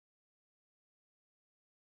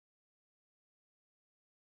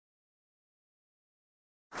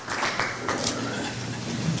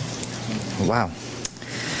Wow.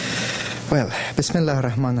 Well, Bismillah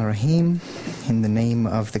ar-Rahman ar-Rahim, in the name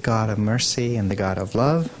of the God of mercy and the God of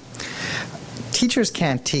love. Teachers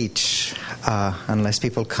can't teach unless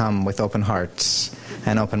people come with open hearts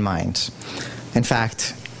and open minds. In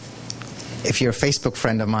fact, if you're a Facebook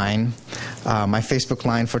friend of mine, my Facebook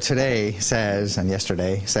line for today says, and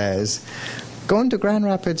yesterday says, going to Grand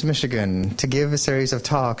Rapids, Michigan to give a series of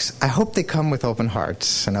talks. I hope they come with open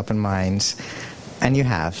hearts and open minds. And you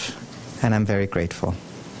have. And I'm very grateful.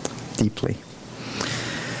 Deeply.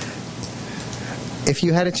 If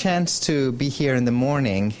you had a chance to be here in the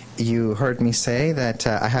morning, you heard me say that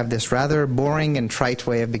I have this rather boring and trite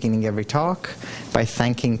way of beginning every talk by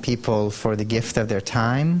thanking people for the gift of their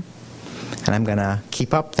time. And I'm going to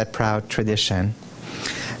keep up that proud tradition.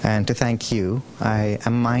 And to thank you, I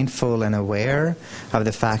am mindful and aware of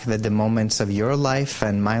the fact that the moments of your life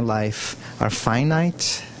and my life are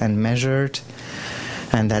finite and measured,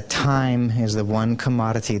 and that time is the one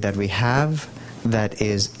commodity that we have that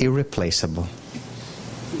is irreplaceable.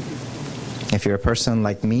 If you're a person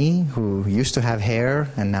like me who used to have hair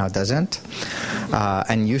and now doesn't,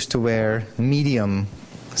 and used to wear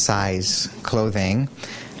medium-size clothing,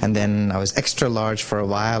 and then I was extra large for a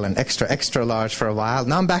while and extra large for a while.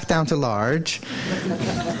 Now I'm back down to large.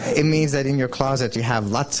 It means that in your closet you have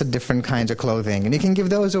lots of different kinds of clothing, and you can give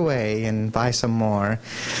those away and buy some more.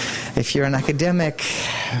 If you're an academic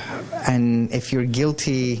and if you're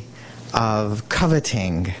guilty of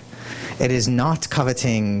coveting, it is not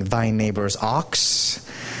coveting thy neighbor's ox,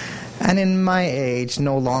 and in my age,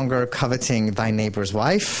 no longer coveting thy neighbor's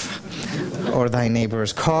wife or thy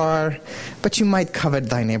neighbor's car, but you might covet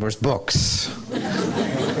thy neighbor's books.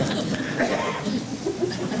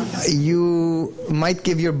 You might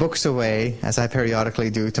give your books away, as I periodically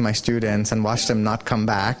do, to my students and watch them not come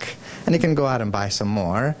back, and you can go out and buy some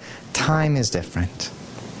more. Time is different.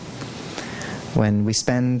 When we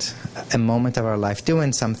spend a moment of our life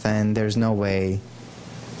doing something, there's no way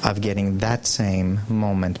of getting that same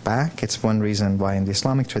moment back. It's one reason why in the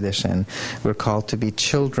Islamic tradition we're called to be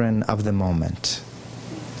children of the moment.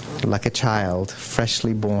 Like a child,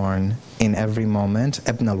 freshly born in every moment,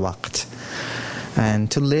 ibn al-waqt. And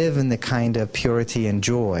to live in the kind of purity and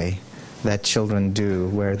joy that children do,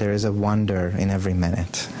 where there is a wonder in every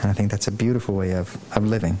minute. And I think that's a beautiful way of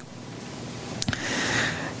living.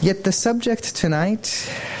 Yet the subject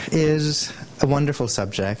tonight is a wonderful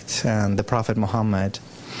subject, the Prophet Muhammad.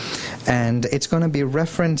 And it's going to be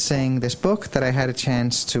referencing this book that I had a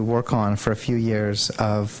chance to work on for a few years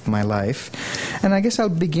of my life. And I guess I'll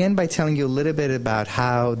begin by telling you a little bit about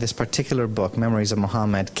how this particular book, Memories of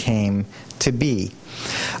Muhammad, came to be.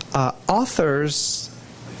 Authors,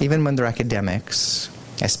 even when they're academics,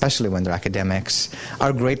 especially when they're academics,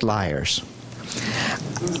 are great liars.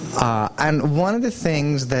 And one of the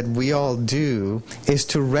things that we all do is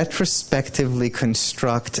to retrospectively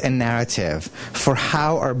construct a narrative for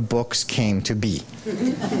how our books came to be.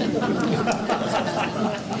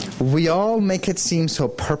 We all make it seem so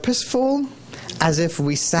purposeful, as if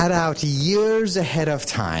we sat out years ahead of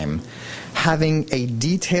time, having a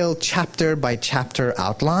detailed chapter-by-chapter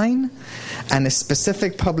outline and a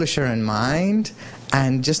specific publisher in mind,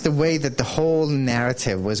 and just the way that the whole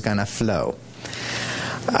narrative was going to flow.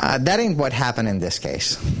 That ain't what happened in this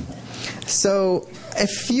case. So a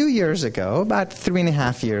few years ago, about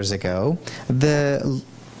 3.5 years ago, the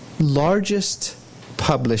largest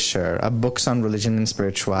publisher of books on religion and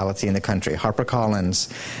spirituality in the country,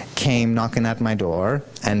 HarperCollins, came knocking at my door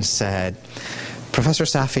and said, Professor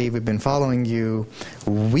Safi, we've been following you.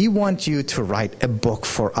 We want you to write a book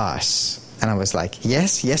for us. And I was like,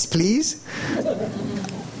 yes, please.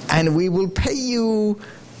 And we will pay you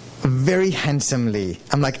very handsomely.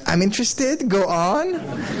 I'm like, I'm interested, go on.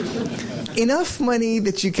 Enough money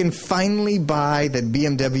that you can finally buy that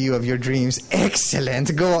BMW of your dreams.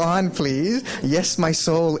 Excellent, go on please. Yes, my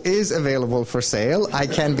soul is available for sale. I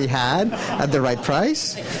can be had at the right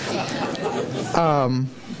price.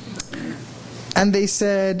 And they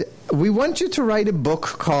said, we want you to write a book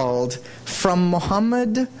called From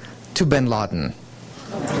Muhammad to Bin Laden.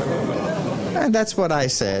 And that's what I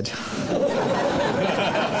said.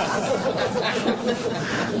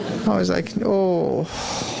 I was like, oh,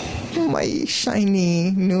 my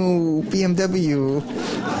shiny new BMW,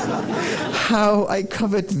 how I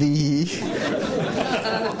covet thee.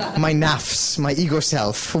 My nafs, my ego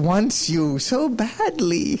self, wants you so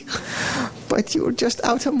badly, but you're just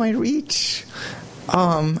out of my reach.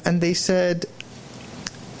 And they said,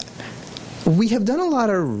 we have done a lot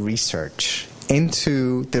of research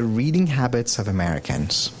into the reading habits of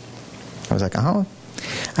Americans. I was like, oh.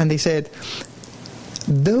 And they said,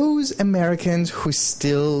 those Americans who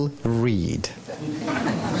still read,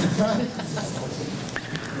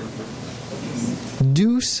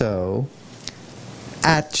 do so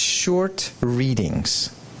at short readings,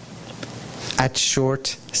 at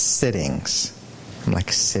short sittings. I'm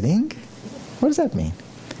like, sitting? What does that mean?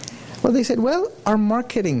 Well, they said, well, our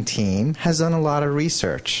marketing team has done a lot of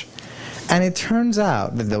research. And it turns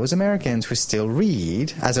out that those Americans who still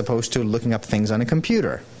read, as opposed to looking up things on a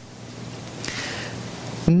computer,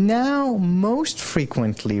 now most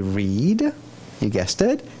frequently read, you guessed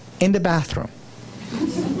it, in the bathroom.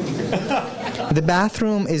 The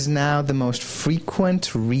bathroom is now the most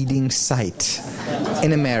frequent reading site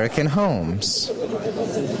in American homes.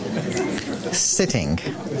 Sitting.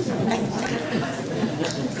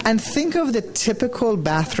 And think of the typical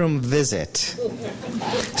bathroom visit.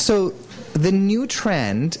 So the new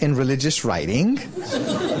trend in religious writing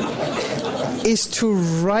is to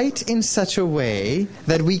write in such a way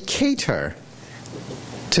that we cater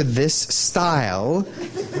to this style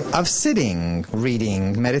of sitting,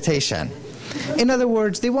 reading, meditation. In other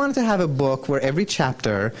words, they wanted to have a book where every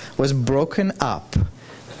chapter was broken up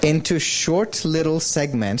into short little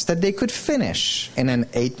segments that they could finish in an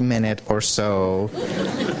 8-minute or so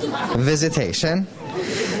visitation.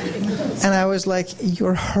 And I was like,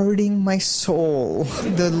 you're hurting my soul.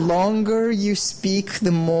 The longer you speak,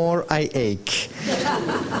 the more I ache.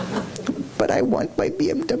 But I want my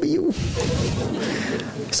BMW.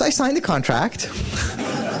 So I signed the contract.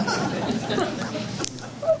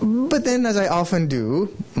 But then, as I often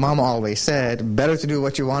do, Mom always said, better to do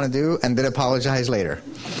what you want to do and then apologize later.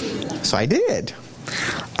 So I did.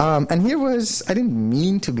 And here was, I didn't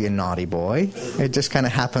mean to be a naughty boy. It just kind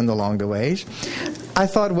of happened along the way. I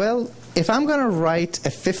thought, well, if I'm going to write a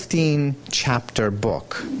 15-chapter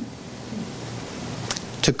book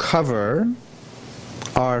to cover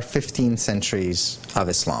our 15 centuries of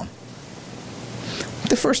Islam,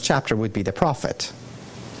 the first chapter would be the Prophet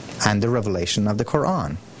and the revelation of the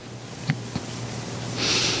Quran.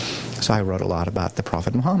 So I wrote a lot about the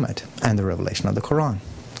Prophet Muhammad and the revelation of the Quran.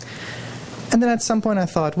 And then at some point I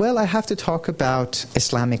thought, well, I have to talk about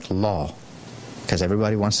Islamic law, because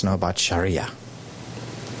everybody wants to know about Sharia.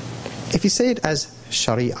 If you say it as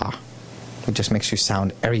Sharia, it just makes you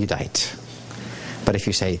sound erudite. But if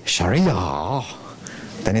you say Sharia,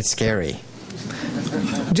 then it's scary.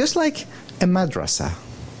 Just like a madrasa.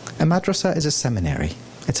 A madrasa is a seminary.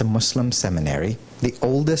 It's a Muslim seminary, the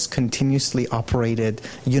oldest continuously operated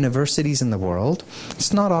universities in the world.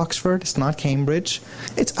 It's not Oxford, it's not Cambridge,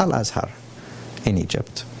 it's Al-Azhar in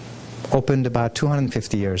Egypt. Opened about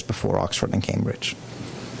 250 years before Oxford and Cambridge.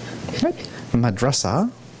 Right?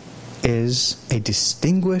 Madrasa is a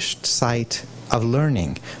distinguished site of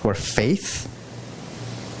learning where faith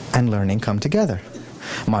and learning come together.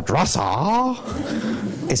 Madrasa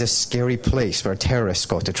is a scary place where terrorists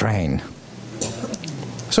go to train.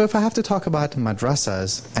 So if I have to talk about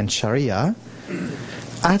madrasas and Sharia,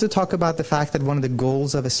 I have to talk about the fact that one of the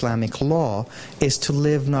goals of Islamic law is to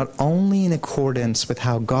live not only in accordance with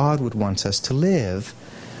how God would want us to live,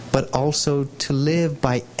 but also to live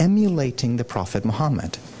by emulating the Prophet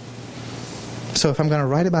Muhammad. So if I'm going to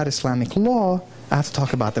write about Islamic law, I have to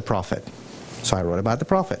talk about the Prophet. So I wrote about the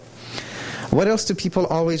Prophet. What else do people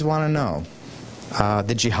always want to know?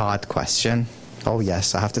 The jihad question. Oh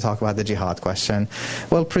yes, I have to talk about the jihad question.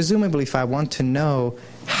 Well, presumably if I want to know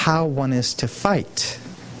how one is to fight.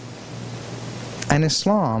 And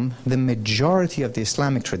Islam, the majority of the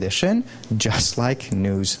Islamic tradition, just like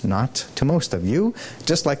news not to most of you,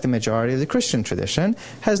 just like the majority of the Christian tradition,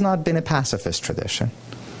 has not been a pacifist tradition.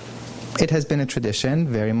 It has been a tradition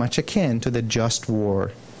very much akin to the just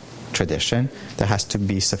war tradition. There has to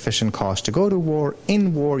be sufficient cause to go to war.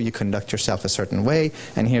 In war, you conduct yourself a certain way,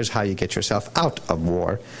 and here's how you get yourself out of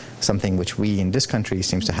war, something which we in this country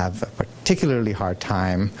seems to have a particularly hard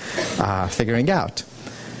time figuring out.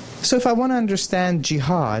 So if I want to understand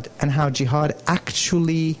jihad and how jihad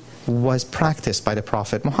actually was practiced by the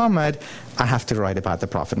Prophet Muhammad, I have to write about the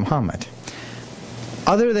Prophet Muhammad.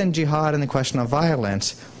 Other than jihad and the question of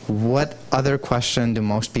violence, what other question do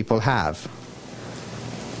most people have?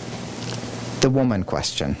 The woman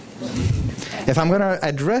question. If I'm going to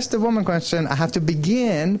address the woman question, I have to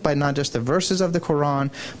begin by not just the verses of the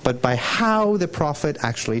Quran, but by how the Prophet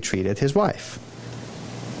actually treated his wife.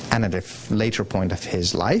 And at a later point of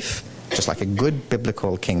his life, just like a good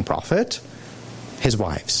biblical king prophet, his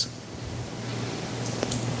wives.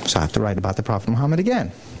 So I have to write about the Prophet Muhammad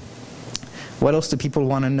again. What else do people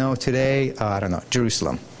want to know today? I don't know,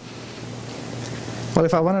 Jerusalem. Well,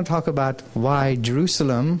 if I want to talk about why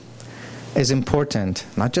Jerusalem is important,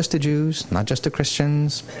 not just to Jews, not just to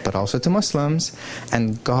Christians, but also to Muslims.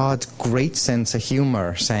 And God's great sense of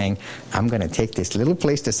humor saying, I'm going to take this little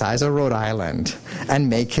place the size of Rhode Island and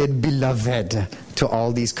make it beloved to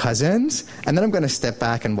all these cousins, and then I'm going to step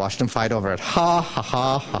back and watch them fight over it. Ha, ha,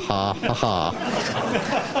 ha, ha, ha, ha, ha.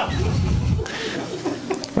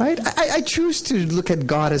 Right? I choose to look at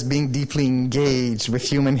God as being deeply engaged with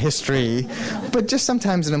human history, but just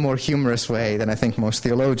sometimes in a more humorous way than I think most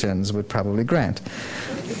theologians would probably grant.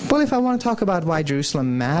 Well, if I want to talk about why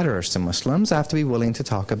Jerusalem matters to Muslims, I have to be willing to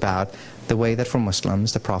talk about the way that for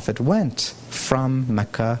Muslims the Prophet went from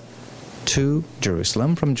Mecca to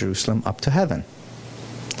Jerusalem, from Jerusalem up to heaven.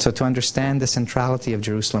 So to understand the centrality of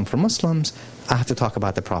Jerusalem for Muslims, I have to talk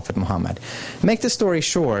about the Prophet Muhammad. Make the story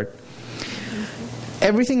short,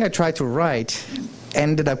 everything I tried to write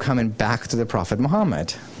ended up coming back to the Prophet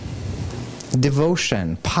Muhammad.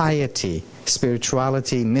 Devotion, piety,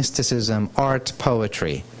 spirituality, mysticism, art,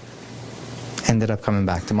 poetry ended up coming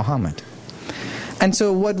back to Muhammad. And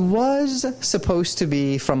so what was supposed to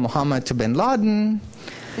be from Muhammad to bin Laden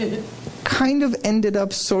kind of ended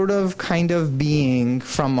up kind of being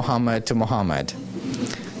from Muhammad to Muhammad.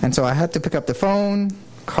 And so I had to pick up the phone,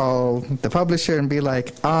 call the publisher and be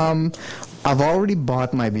like, I've already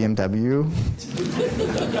bought my BMW,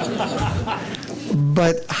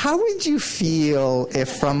 but how would you feel if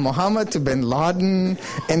from Muhammad to bin Laden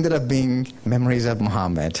ended up being memories of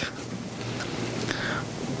Muhammad?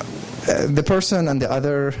 The person on the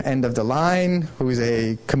other end of the line, who is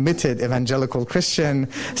a committed evangelical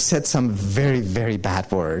Christian, said some very, very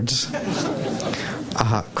bad words.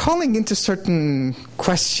 Calling into certain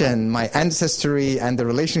question my ancestry and the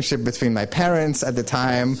relationship between my parents at the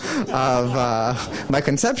time of my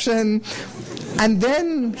conception. And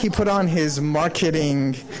then he put on his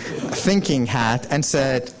marketing thinking hat and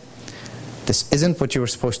said, this isn't what you were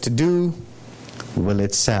supposed to do. Will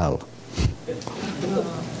it sell?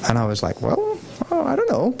 And I was like, well, I don't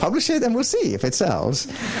know. Publish it and we'll see if it sells.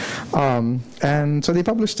 And so they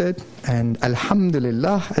published it. And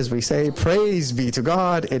alhamdulillah, as we say, praise be to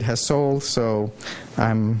God, it has sold. So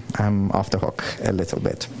I'm off the hook a little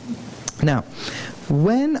bit. Now,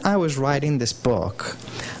 when I was writing this book,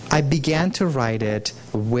 I began to write it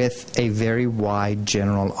with a very wide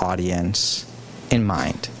general audience in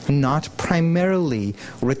mind, not primarily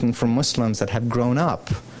written for Muslims that have grown up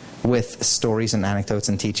with stories and anecdotes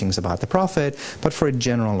and teachings about the Prophet, but for a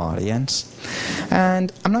general audience.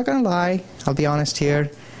 And I'm not going to lie, I'll be honest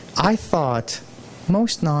here, I thought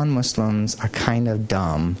most non-Muslims are kind of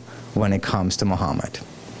dumb when it comes to Muhammad.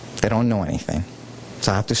 They don't know anything.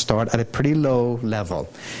 So I have to start at a pretty low level.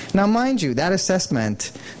 Now mind you, that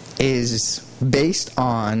assessment is based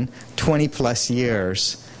on 20 plus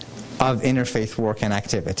years of interfaith work and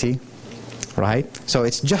activity, right? So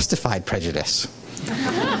it's justified prejudice.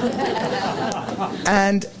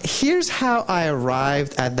 And here's how I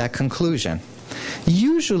arrived at that conclusion.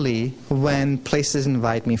 Usually when places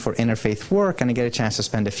invite me for interfaith work and I get a chance to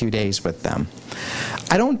spend a few days with them,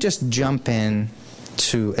 I don't just jump in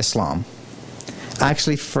to Islam. I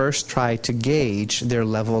actually first try to gauge their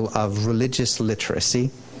level of religious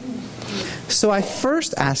literacy. So I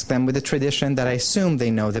first ask them with a tradition that I assume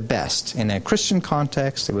they know the best. In a Christian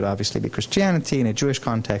context, it would obviously be Christianity. In a Jewish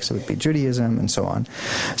context, it would be Judaism, and so on.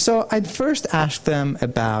 So I'd first ask them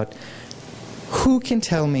about who can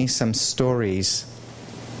tell me some stories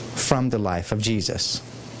from the life of Jesus.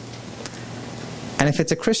 And if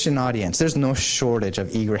it's a Christian audience, there's no shortage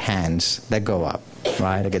of eager hands that go up,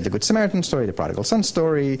 right? I get the Good Samaritan story, the prodigal son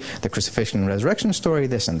story, the crucifixion and resurrection story,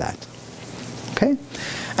 this and that. Okay?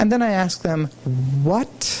 And then I ask them,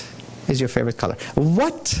 what is your favorite color?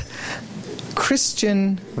 What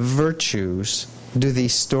Christian virtues do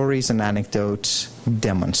these stories and anecdotes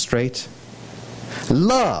demonstrate?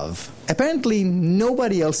 Love. Apparently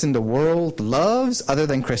nobody else in the world loves other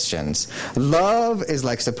than Christians. Love is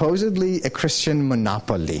like supposedly a Christian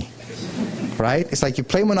monopoly. Right? It's like you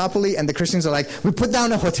play Monopoly and the Christians are like, we put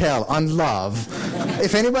down a hotel on love.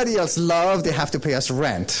 If anybody else loves, they have to pay us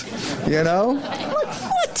rent. You know? Like,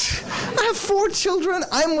 what? I have 4 children.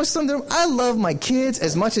 I'm Muslim. I love my kids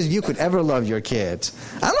as much as you could ever love your kids.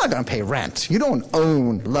 I'm not going to pay rent. You don't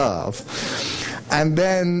own love. And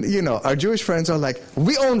then, you know, our Jewish friends are like,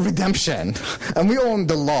 we own redemption, and we own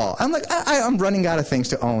the law. I'm like, I'm running out of things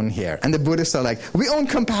to own here. And the Buddhists are like, we own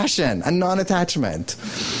compassion and non-attachment.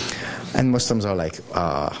 And Muslims are like,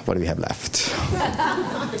 what do we have left?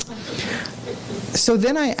 So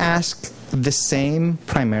then I ask the same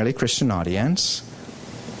primarily Christian audience,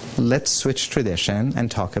 let's switch tradition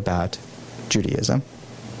and talk about Judaism.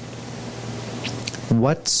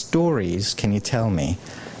 What stories can you tell me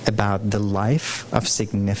about the life of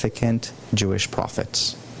significant Jewish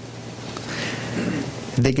prophets.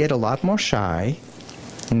 They get a lot more shy,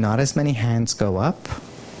 not as many hands go up,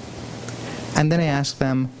 and then I ask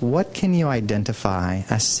them, what can you identify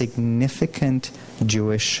as significant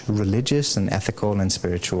Jewish religious and ethical and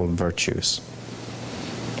spiritual virtues?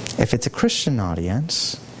 If it's a Christian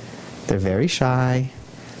audience, they're very shy,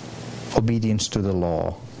 obedience to the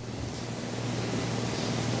law,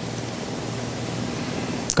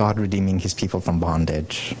 God redeeming his people from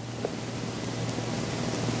bondage.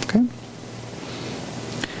 Okay?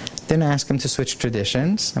 Then I ask them to switch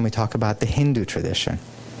traditions, and we talk about the Hindu tradition.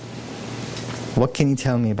 What can you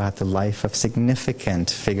tell me about the life of significant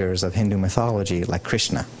figures of Hindu mythology, like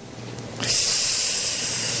Krishna?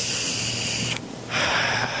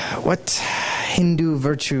 What Hindu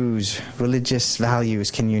virtues, religious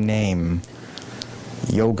values can you name?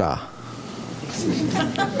 Yoga.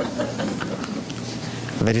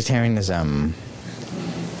 Vegetarianism.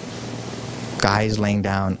 Guys laying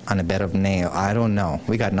down on a bed of nails. I don't know.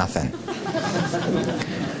 We got nothing.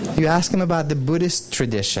 You ask him about the Buddhist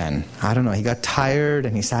tradition. I don't know. He got tired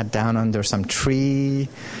and he sat down under some tree.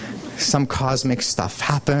 Some cosmic stuff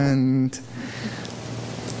happened.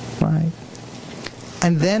 Right?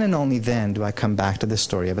 And then and only then do I come back to the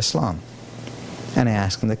story of Islam. And I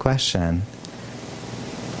ask him the question,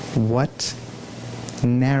 what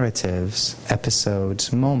narratives,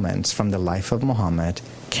 episodes, moments from the life of Muhammad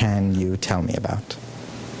can you tell me about?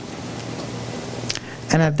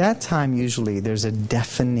 And at that time, usually, there's a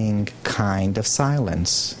deafening kind of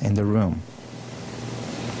silence in the room.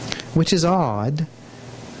 Which is odd,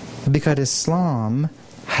 because Islam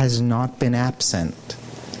has not been absent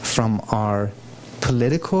from our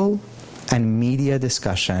political and media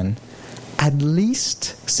discussion, at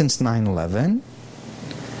least since 9/11,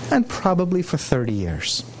 and probably for 30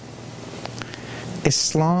 years.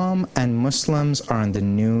 Islam and Muslims are in the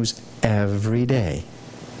news every day.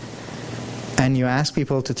 And you ask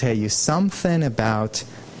people to tell you something about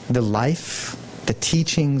the life, the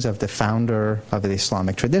teachings of the founder of the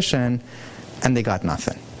Islamic tradition, and they got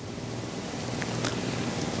nothing.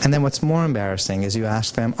 And then what's more embarrassing is you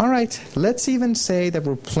ask them, all right, let's even say that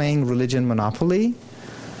we're playing religion monopoly.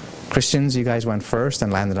 Christians, you guys went first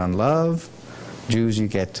and landed on love. Jews, you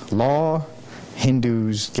get law.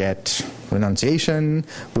 Hindus get renunciation.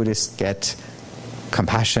 Buddhists get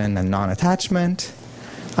compassion and non-attachment.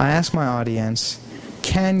 I ask my audience,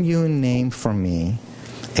 can you name for me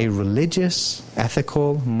a religious,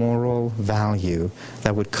 ethical, moral value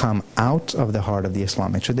that would come out of the heart of the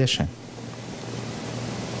Islamic tradition?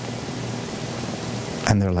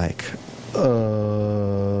 And they're like,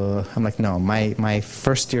 I'm like, no, my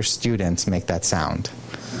first-year students make that sound.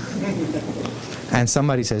 And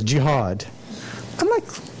somebody says, jihad. I'm like,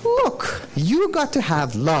 look, you got to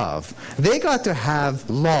have love. They got to have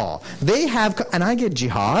law. They have, and I get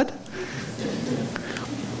jihad.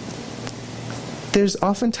 There's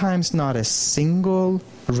oftentimes not a single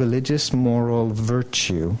religious moral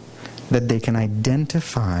virtue that they can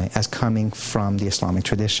identify as coming from the Islamic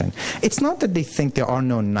tradition. It's not that they think there are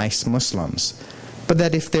no nice Muslims, but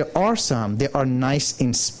that if there are some, they are nice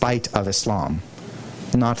in spite of Islam.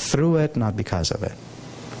 Not through it, not because of it.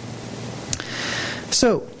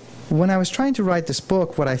 So, when I was trying to write this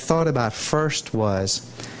book, what I thought about first was,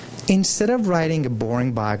 instead of writing a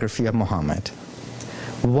boring biography of Muhammad,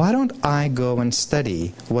 why don't I go and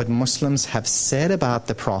study what Muslims have said about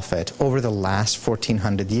the Prophet over the last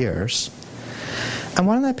 1400 years? And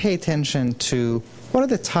why don't I pay attention to what are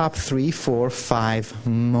the top 3, 4, 5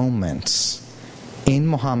 moments in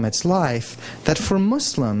Muhammad's life that for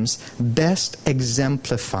Muslims best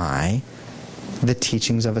exemplify the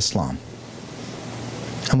teachings of Islam?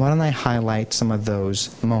 And why don't I highlight some of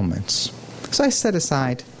those moments? So I set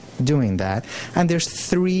aside doing that, and there's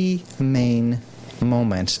 3 main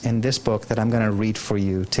moments in this book that I'm going to read for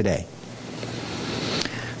you today.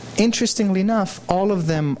 Interestingly enough, all of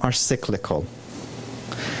them are cyclical.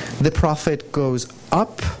 The Prophet goes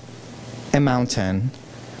up a mountain,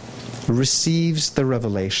 receives the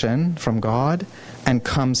revelation from God, and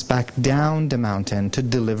comes back down the mountain to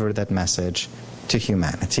deliver that message to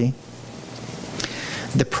humanity.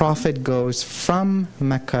 The Prophet goes from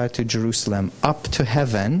Mecca to Jerusalem up to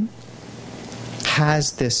heaven,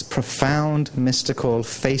 has this profound, mystical,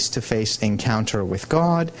 face-to-face encounter with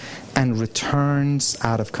God, and returns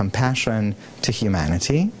out of compassion to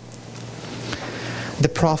humanity. The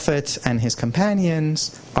Prophet and his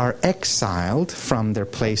companions are exiled from their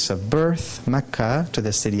place of birth, Mecca, to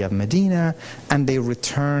the city of Medina, and they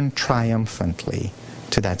return triumphantly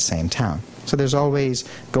to that same town. So there's always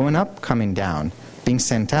going up, coming down, being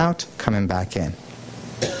sent out, coming back in.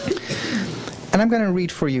 And I'm going to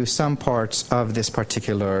read for you some parts of this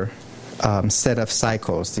particular set of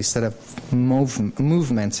cycles, this set of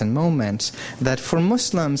movements and moments that for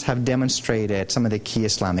Muslims have demonstrated some of the key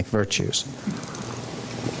Islamic virtues.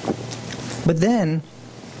 But then,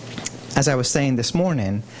 as I was saying this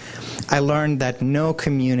morning, I learned that no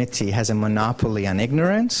community has a monopoly on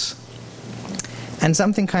ignorance. And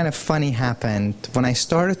something kind of funny happened when I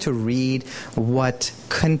started to read what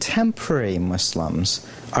contemporary Muslims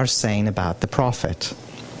are saying about the Prophet.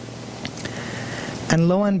 And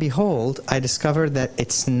lo and behold, I discovered that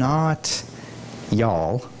it's not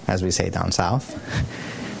y'all, as we say down south,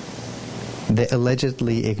 the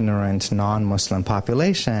allegedly ignorant non-Muslim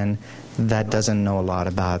population that doesn't know a lot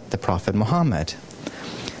about the Prophet Muhammad,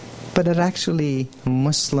 but that actually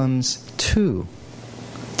Muslims too,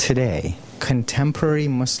 today, contemporary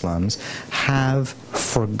Muslims have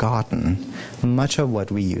forgotten much of what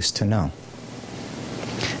we used to know.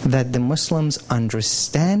 That the Muslims'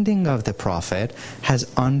 understanding of the Prophet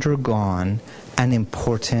has undergone an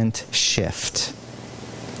important shift.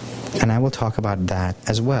 And I will talk about that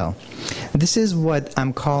as well. This is what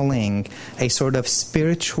I'm calling a sort of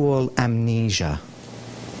spiritual amnesia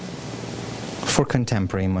for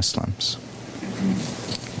contemporary Muslims.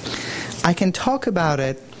 I can talk about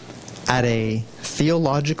it at a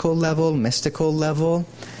theological level, mystical level,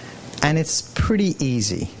 and it's pretty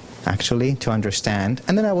easy, actually, to understand.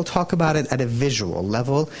 And then I will talk about it at a visual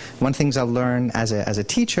level. One thing I'll learn as a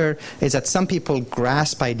teacher is that some people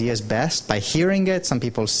grasp ideas best by hearing it, some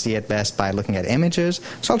people see it best by looking at images,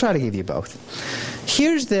 so I'll try to give you both.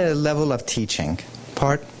 Here's the level of teaching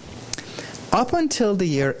part. Up until the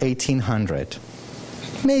year 1800,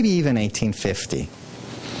 maybe even 1850,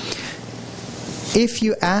 if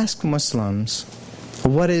you ask Muslims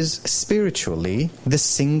what is spiritually the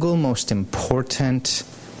single most important,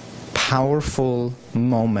 powerful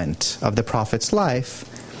moment of the Prophet's life,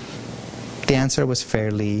 the answer was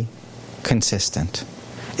fairly consistent.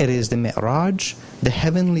 It is the Mi'raj, the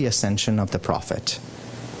heavenly ascension of the Prophet,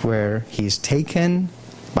 where he's taken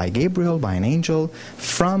by Gabriel, by an angel,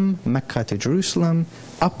 from Mecca to Jerusalem,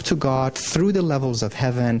 up to God, through the levels of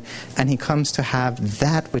heaven, and he comes to have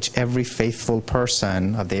that which every faithful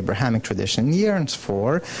person of the Abrahamic tradition yearns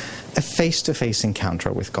for, a face-to-face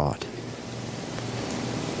encounter with God.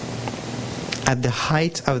 At the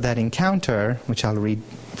height of that encounter, which I'll read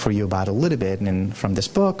for you about a little bit from this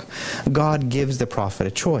book, God gives the Prophet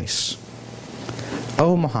a choice.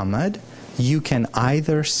 O Muhammad, you can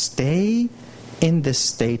either stay in the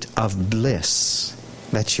state of bliss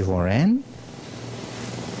that you are in,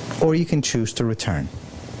 or you can choose to return.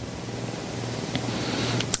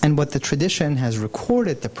 And what the tradition has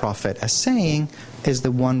recorded the Prophet as saying is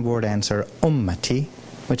the one-word answer, ummati,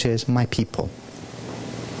 which is my people.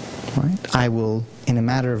 Right? I will, in a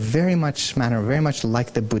manner very much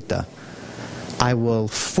like the Buddha, I will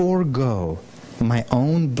forego my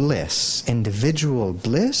own bliss, individual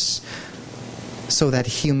bliss, so that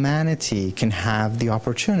humanity can have the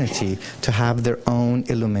opportunity to have their own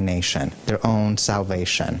illumination, their own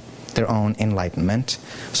salvation, their own enlightenment.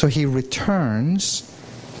 So he returns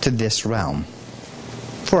to this realm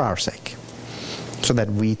for our sake, so that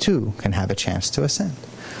we too can have a chance to ascend.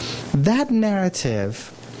 That narrative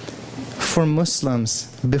for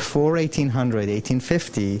Muslims before 1800,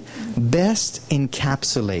 1850, best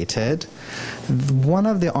encapsulated one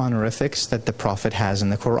of the honorifics that the Prophet has in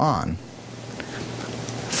the Quran.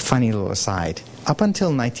 Funny little aside. Up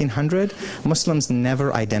until 1900, Muslims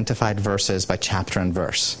never identified verses by chapter and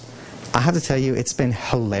verse. I have to tell you, it's been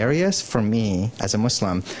hilarious for me as a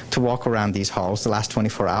Muslim to walk around these halls the last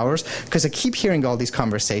 24 hours, because I keep hearing all these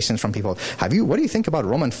conversations from people. What do you think about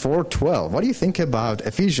Romans 4:12? What do you think about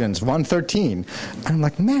Ephesians 1:13? And I'm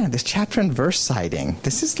like, man, this chapter and verse citing,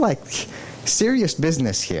 this is like serious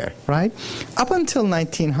business here, right? Up until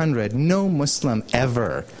 1900, no Muslim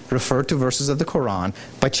ever referred to verses of the Quran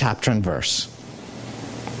by chapter and verse.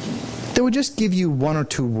 They would just give you one or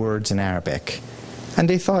two words in Arabic. And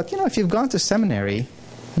they thought, if you've gone to seminary,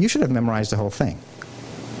 you should have memorized the whole thing.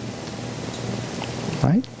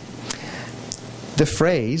 Right? The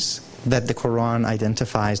phrase that the Quran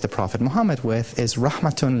identifies the Prophet Muhammad with is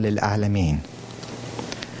Rahmatun lil Alameen,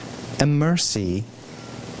 a mercy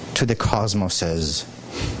to the cosmoses,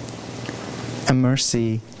 a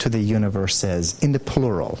mercy to the universes, in the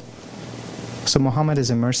plural. So Muhammad is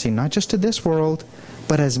a mercy not just to this world,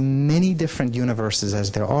 but as many different universes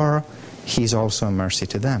as there are, he's also a mercy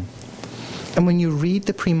to them. And when you read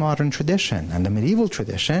the pre-modern tradition and the medieval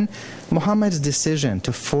tradition, Muhammad's decision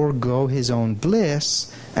to forego his own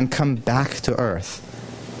bliss and come back to earth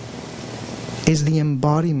is the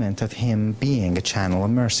embodiment of him being a channel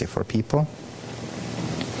of mercy for people.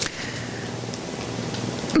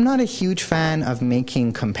 I'm not a huge fan of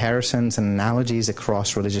making comparisons and analogies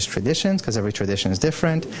across religious traditions because every tradition is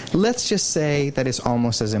different. Let's just say that it's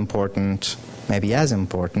almost as important, maybe as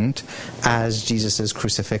important, as Jesus'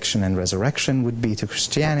 crucifixion and resurrection would be to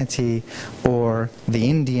Christianity, or the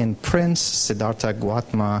Indian prince Siddhartha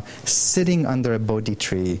Gautama sitting under a Bodhi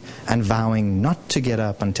tree and vowing not to get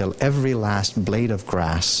up until every last blade of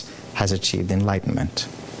grass has achieved enlightenment.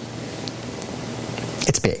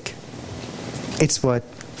 It's big. It's what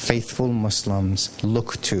faithful Muslims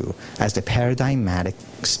look to as the paradigmatic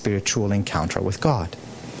spiritual encounter with God.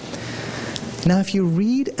 Now, if you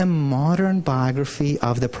read a modern biography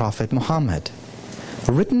of the Prophet Muhammad,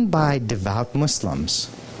 written by devout Muslims,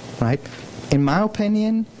 right? In my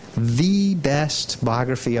opinion, the best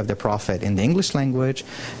biography of the Prophet in the English language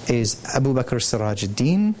is Abu Bakr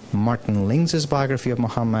Sirajuddin, Martin Lings's biography of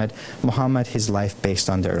Muhammad, his life based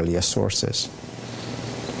on the earliest sources.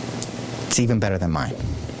 It's even better than mine.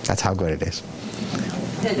 That's how good it is.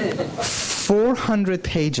 400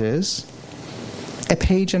 pages, a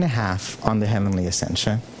page and a half on the heavenly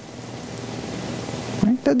ascension.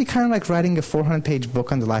 Right? That'd be kind of like writing a 400-page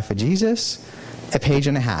book on the life of Jesus, a page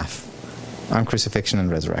and a half on crucifixion and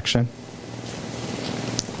resurrection.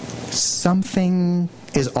 Something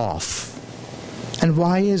is off. And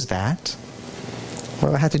why is that?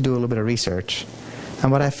 Well, I had to do a little bit of research.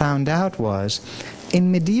 And what I found out was,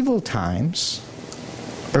 in medieval times,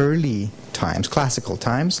 early times, classical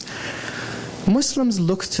times, Muslims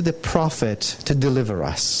looked to the Prophet to deliver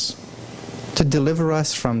us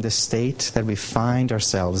from the state that we find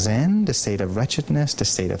ourselves in, the state of wretchedness, the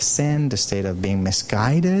state of sin, the state of being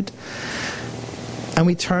misguided. And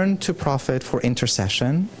we turned to Prophet for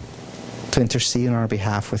intercession, to intercede on our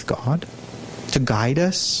behalf with God, to guide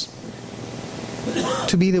us,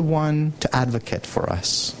 to be the one to advocate for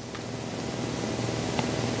us.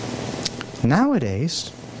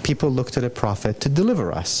 Nowadays, people look to the Prophet to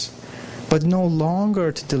deliver us, but no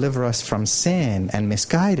longer to deliver us from sin and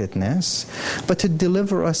misguidedness, but to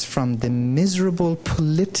deliver us from the miserable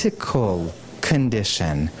political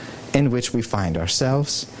condition in which we find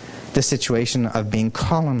ourselves, the situation of being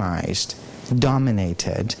colonized,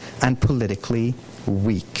 dominated, and politically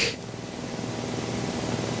weak.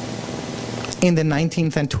 In the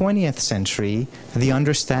 19th and 20th century, the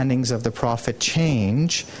understandings of the Prophet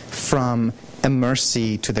change from a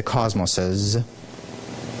mercy to the cosmoses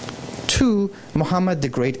to Muhammad the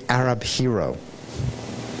great Arab hero,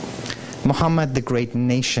 Muhammad the great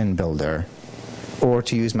nation builder, or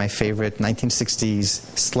to use my favorite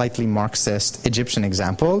 1960s slightly Marxist Egyptian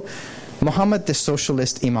example, Muhammad the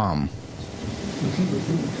socialist imam.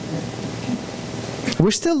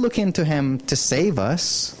 We're still looking to him to save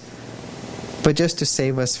us, but just to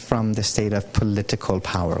save us from the state of political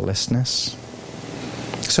powerlessness.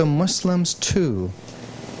 So Muslims too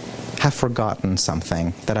have forgotten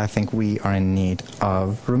something that I think we are in need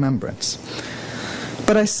of remembrance.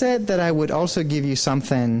 But I said that I would also give you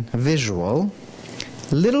something visual.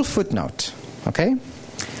 Little footnote, okay?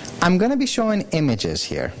 I'm going to be showing images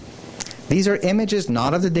here. These are images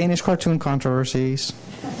not of the Danish cartoon controversies.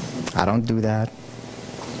 I don't do that.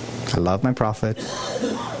 I love my Prophet.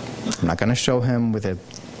 I'm not going to show him with a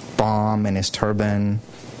bomb in his turban.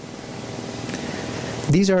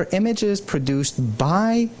 These are images produced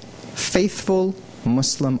by faithful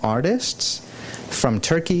Muslim artists from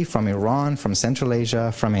Turkey, from Iran, from Central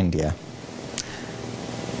Asia, from India.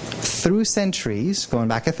 Through centuries, going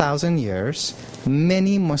back 1,000 years,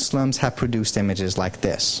 many Muslims have produced images like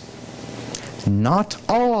this. Not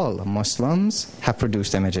all Muslims have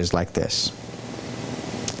produced images like this.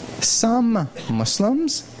 Some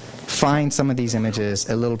Muslims find some of these images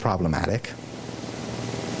a little problematic.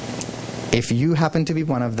 If you happen to be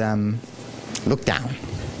one of them, look down.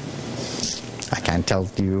 I can't tell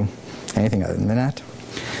you anything other than that.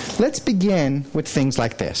 Let's begin with things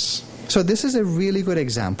like this. So this is a really good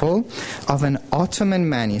example of an Ottoman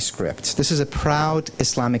manuscript. This is a proud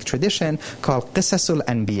Islamic tradition called Qisasul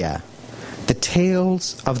Anbiya, the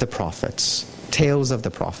tales of the prophets. Tales of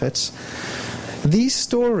the prophets. These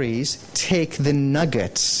stories take the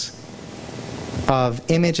nuggets of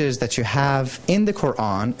images that you have in the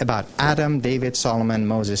Quran about Adam, David, Solomon,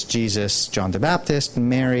 Moses, Jesus, John the Baptist,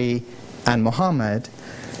 Mary, and Muhammad,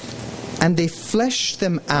 and they flesh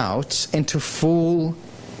them out into full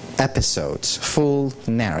episodes, full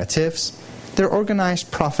narratives. They're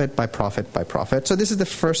organized prophet by prophet by prophet. So this is the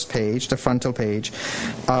first page, the frontal page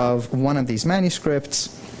of one of these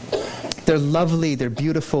manuscripts. They're lovely, they're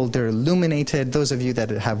beautiful, they're illuminated. Those of you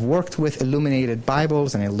that have worked with illuminated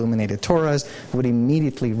Bibles and illuminated Torahs would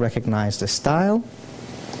immediately recognize the style.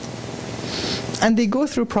 And they go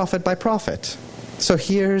through prophet by prophet. So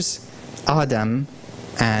here's Adam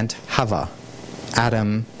and Hava,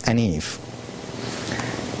 Adam and Eve.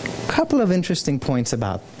 A couple of interesting points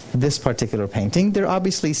about this particular painting. They're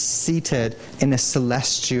obviously seated in a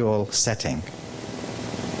celestial setting,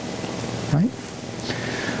 right?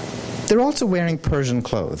 They're also wearing Persian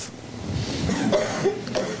clothes.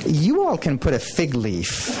 You all can put a fig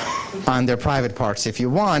leaf on their private parts if you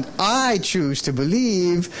want. I choose to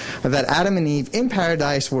believe that Adam and Eve in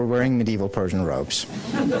paradise were wearing medieval Persian robes.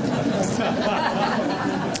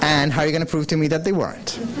 And how are you going to prove to me that they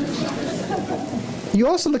weren't? You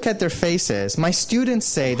also look at their faces. My students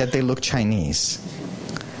say that they look Chinese.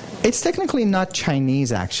 It's technically not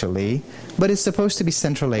Chinese, actually, but it's supposed to be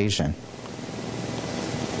Central Asian.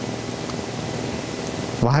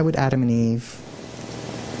 Why would Adam and Eve,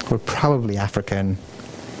 who are probably African,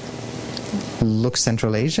 look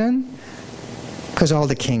Central Asian? Because all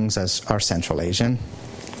the kings are Central Asian.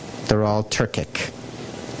 They're all Turkic.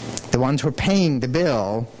 The ones who are paying the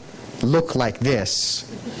bill look like this.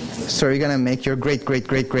 So you're going to make your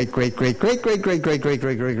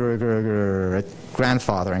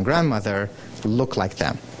great-great-great-great-great-great-great-great-great-great-great-great-grandfather and grandmother look like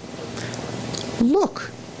them.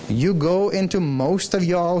 Look, you go into most of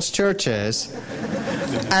y'all's churches,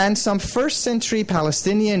 and some first century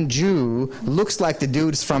Palestinian Jew looks like the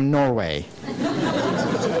dudes from Norway.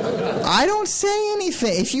 I don't say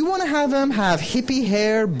anything. If you want to have them have hippie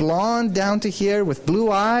hair, blonde down to here with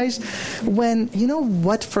blue eyes, when, you know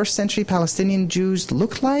what first century Palestinian Jews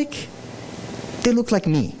looked like? They looked like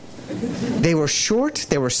me. They were short,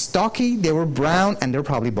 they were stocky, they were brown, and they're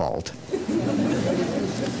probably bald.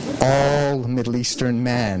 All Middle Eastern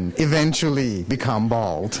men eventually become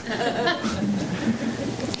bald.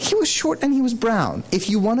 He was short and he was brown. If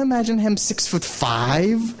you want to imagine him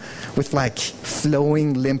 6'5", with like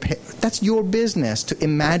flowing limp hair, that's your business to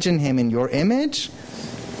imagine him in your image.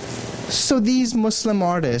 So these Muslim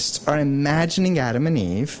artists are imagining Adam and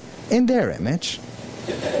Eve in their image.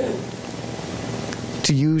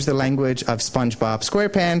 To use the language of SpongeBob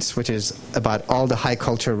SquarePants, which is about all the high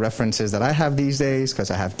culture references that I have these days because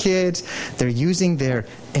I have kids, they're using their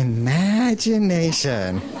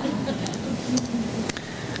imagination.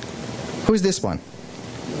 Who's this one?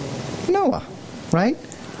 Noah, right?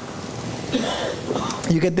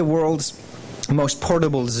 You get the world's most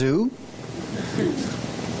portable zoo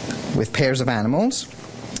with pairs of animals.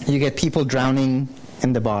 You get people drowning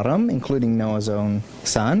in the bottom, including Noah's own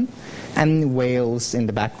son, and whales in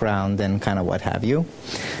the background and kind of what have you.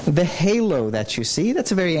 The halo that you see,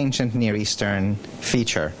 that's a very ancient Near Eastern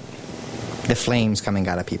feature. The flames coming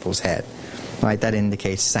out of people's head, right? That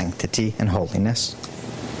indicates sanctity and holiness.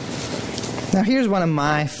 Now here's one of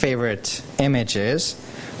my favorite images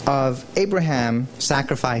of Abraham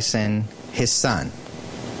sacrificing his son.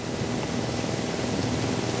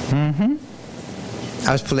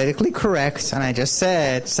 I was politically correct, and I just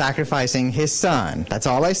said sacrificing his son. That's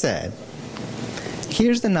all I said.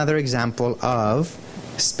 Here's another example of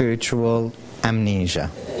spiritual amnesia.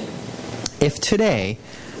 If today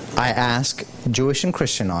I ask Jewish and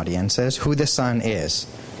Christian audiences who the son is,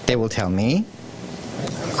 they will tell me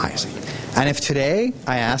Isaac. And if today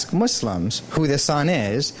I ask Muslims who the son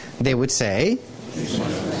is, they would say,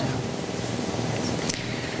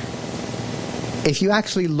 if you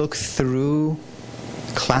actually look through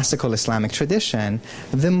classical Islamic tradition,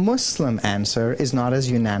 the Muslim answer is not as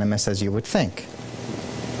unanimous as you would think.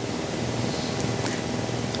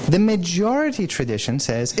 The majority tradition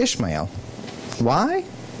says Ishmael. Why?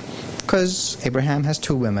 Because Abraham has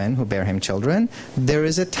 2 women who bear him children. There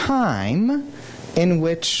is a time in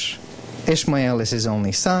which Ishmael is his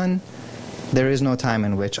only son. There is no time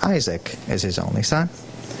in which Isaac is his only son.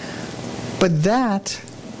 But that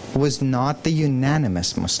was not the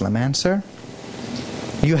unanimous Muslim answer.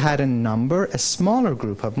 You had a smaller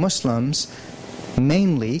group of Muslims,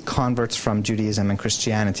 mainly converts from Judaism and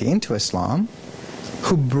Christianity into Islam,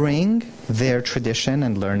 who bring their tradition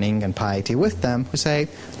and learning and piety with them, who say,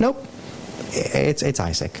 nope, it's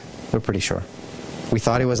Isaac. We're pretty sure. We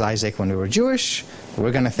thought it was Isaac when we were Jewish.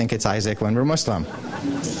 We're going to think it's Isaac when we're Muslim.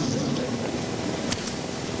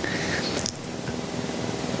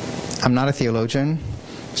 I'm not a theologian,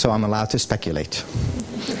 so I'm allowed to speculate.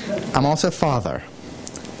 I'm also a father.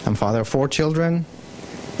 I'm father of 4 children,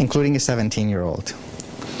 including a 17-year-old.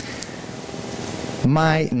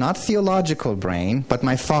 My, not theological brain, but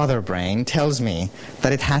my father brain tells me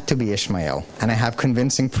that it had to be Ishmael, and I have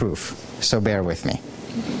convincing proof, so bear with me.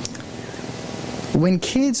 When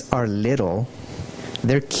kids are little,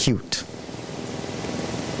 they're cute,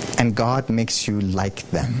 and God makes you like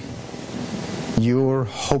them. you're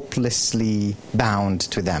hopelessly bound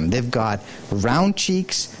to them. They've got round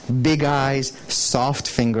cheeks, big eyes, soft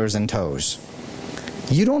fingers and toes.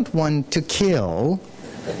 You don't want to kill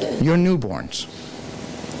your newborns.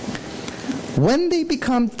 When they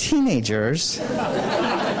become teenagers,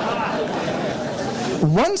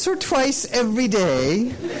 once or twice every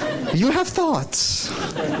day, you have thoughts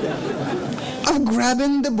of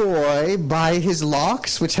grabbing the boy by his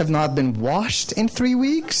locks, which have not been washed in 3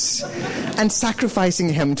 weeks, and sacrificing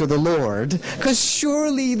him to the Lord, because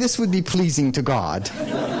surely this would be pleasing to God.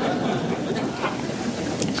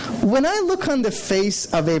 When I look on the face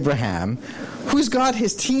of Abraham, who's got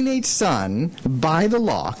his teenage son by the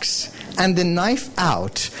locks and the knife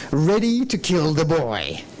out, ready to kill the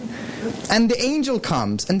boy, and the angel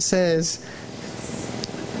comes and says,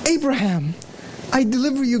 Abraham, I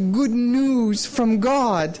deliver you good news from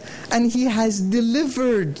God, and he has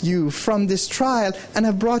delivered you from this trial and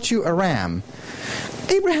have brought you a ram.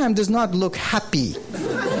 Abraham does not look happy.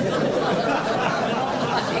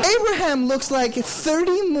 Abraham looks like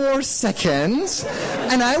 30 more seconds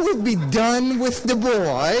and I would be done with the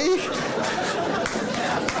boy.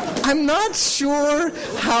 I'm not sure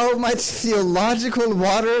how much theological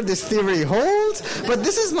water this theory holds, but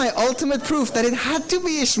this is my ultimate proof that it had to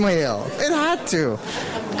be Ishmael. It had to.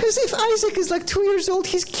 Because if Isaac is like 2 years old,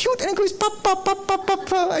 he's cute and he goes pop, pop, pop, pop, pop,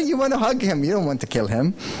 pop. You want to hug him. You don't want to kill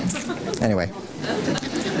him. Anyway.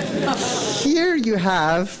 Here you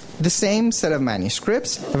have the same set of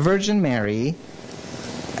manuscripts, Virgin Mary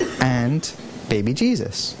and baby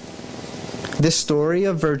Jesus. The story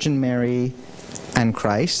of Virgin Mary and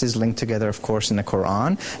Christ is linked together, of course, in the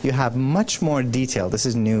Quran. You have much more detail. This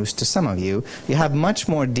is news to some of you. You have much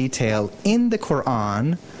more detail in the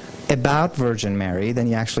Quran about Virgin Mary than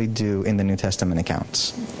you actually do in the New Testament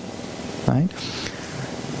accounts. Right?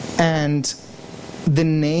 And the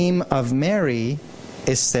name of Mary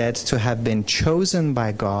is said to have been chosen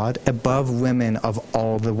by God above women of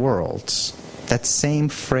all the worlds. That same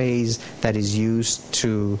phrase that is used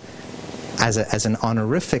to as an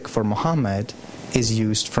honorific for Muhammad is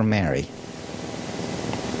used for Mary.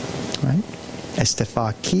 Right?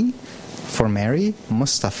 Estefaki for Mary,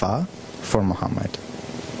 Mustafa for Muhammad.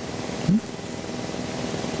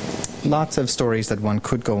 Lots of stories that one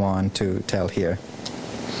could go on to tell here.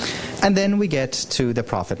 And then we get to the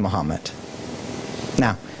Prophet Muhammad.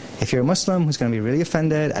 Now, if you're a Muslim who's going to be really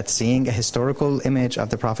offended at seeing a historical image of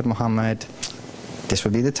the Prophet Muhammad, this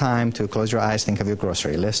would be the time to close your eyes, think of your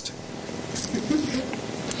grocery list.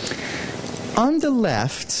 On the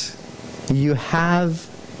left, you have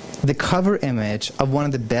the cover image of one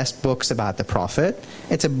of the best books about the Prophet.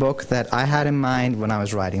 It's a book that I had in mind when I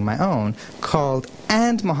was writing my own, called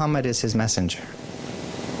And Muhammad is His Messenger.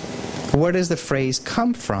 Where does the phrase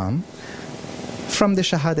come from? From the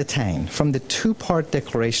Shahadatain, from the two-part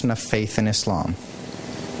declaration of faith in Islam.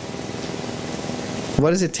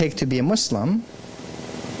 What does it take to be a Muslim?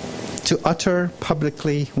 To utter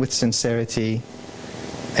publicly with sincerity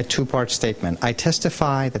a two-part statement. I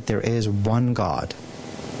testify that there is one God.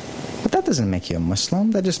 But that doesn't make you a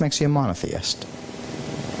Muslim, that just makes you a monotheist.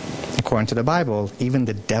 According to the Bible, even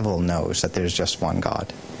the devil knows that there's just one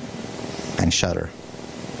God. And shudder.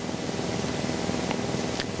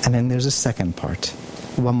 And then there's a second part.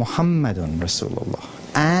 Wa Muhammadun Rasulullah.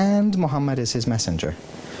 And Muhammad is his messenger.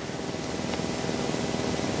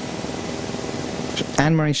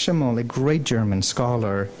 Anne-Marie Schimmel, a great German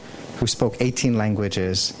scholar who spoke 18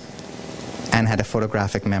 languages and had a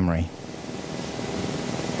photographic memory.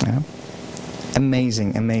 Yeah.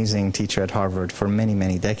 Amazing, amazing teacher at Harvard for many,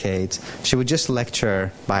 many decades. She would just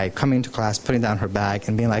lecture by coming to class, putting down her bag,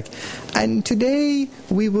 and being like, and today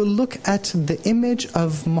we will look at the image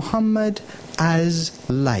of Muhammad as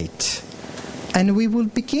light. And we will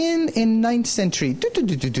begin in 9th century.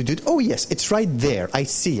 Oh yes, it's right there. I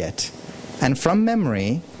see it. And from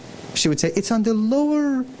memory, she would say, it's on the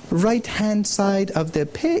lower right-hand side of the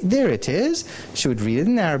page. There it is. She would read it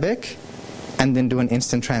in Arabic and then do an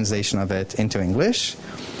instant translation of it into English.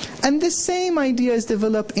 And the same idea is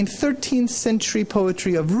developed in 13th century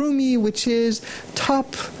poetry of Rumi, which is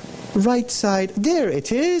top right side. There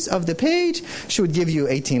it is of the page. She would give you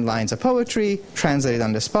 18 lines of poetry, translate it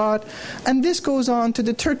on the spot. And this goes on to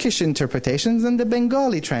the Turkish interpretations and the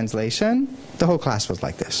Bengali translation. The whole class was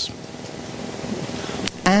like this.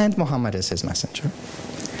 And Muhammad is his messenger.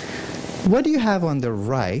 What you have on the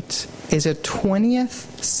right is a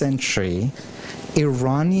 20th century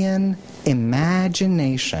Iranian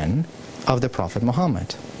imagination of the Prophet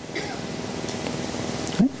Muhammad.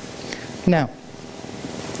 Okay? Now,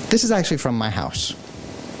 this is actually from my house.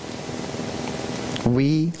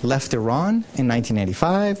 We left Iran in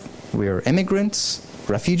 1985. We were immigrants,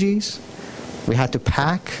 refugees. We had to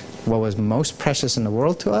pack what was most precious in the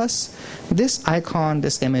world to us. This icon,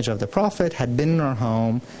 this image of the Prophet had been in our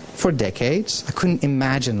home for decades. I couldn't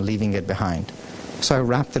imagine leaving it behind. So I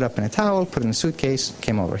wrapped it up in a towel, put it in a suitcase,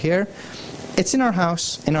 came over here. It's in our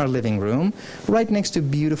house, in our living room, right next to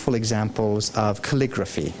beautiful examples of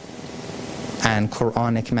calligraphy and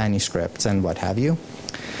Quranic manuscripts and what have you.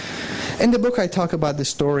 In the book, I talk about the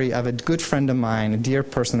story of a good friend of mine, a dear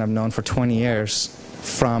person I've known for 20 years,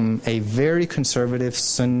 from a very conservative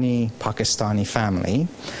Sunni Pakistani family,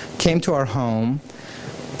 came to our home,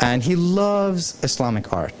 and he loves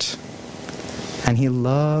Islamic art, and he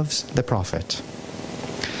loves the Prophet.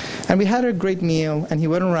 And we had a great meal, and he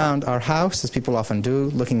went around our house, as people often do,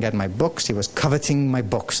 looking at my books. He was coveting my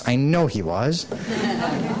books. I know he was.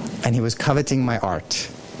 And he was coveting my art.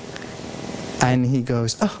 And he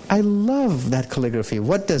goes, "Oh, I love that calligraphy.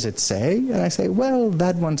 What does it say?" And I say, "Well,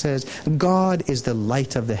 that one says, God is the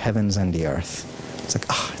light of the heavens and the earth." It's like,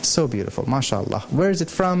 "Oh, it's so beautiful, mashallah. Where is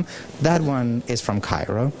it from?" That one is from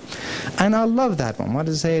Cairo. And I love that one. What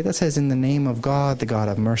does it say? That says, "In the name of God, the God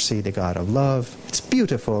of mercy, the God of love." It's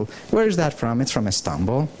beautiful. Where is that from? It's from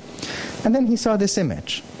Istanbul. And then he saw this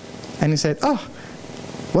image. And he said, "Oh,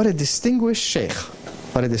 what a distinguished sheikh.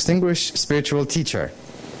 What a distinguished spiritual teacher.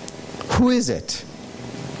 Who is it?"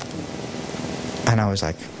 And I was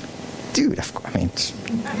like, "Dude, of course, I mean,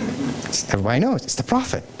 everybody knows, it's the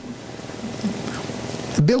Prophet."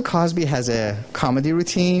 Bill Cosby has a comedy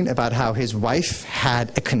routine about how his wife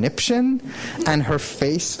had a conniption and her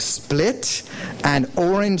face split and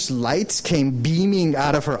orange lights came beaming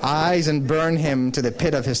out of her eyes and burned him to the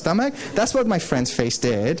pit of his stomach. That's what my friend's face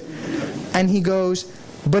did. And he goes,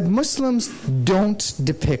 "But Muslims don't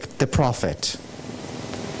depict the Prophet."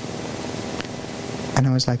 And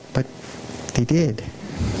I was like, "But they did."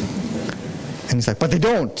 And he's like, "But they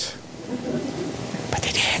don't." "But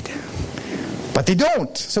they did." "But they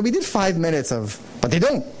don't." So we did 5 minutes of, "But they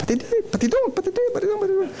don't, but they did, but they don't, but they did, but they don't, but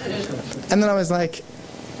they don't." And then I was like,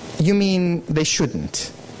 "You mean they shouldn't?"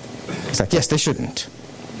 He's like, "Yes, they shouldn't."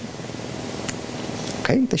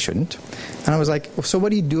 Okay, they shouldn't. And I was like, "So what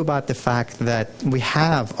do you do about the fact that we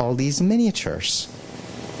have all these miniatures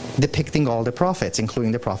depicting all the prophets,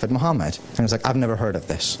 including the Prophet Muhammad?" And I was like, "I've never heard of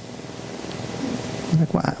this." I'm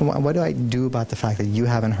like, what do I do about the fact that you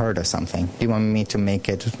haven't heard of something? Do you want me to make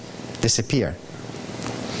it disappear?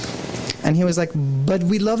 And he was like, "But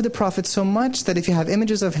we love the Prophet so much that if you have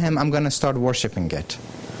images of him, I'm going to start worshiping it."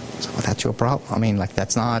 So, "Well, that's your problem. I mean, like,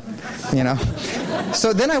 that's not, you know."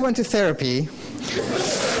 So then I went to therapy.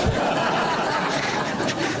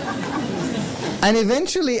 And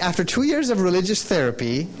eventually, after 2 years of religious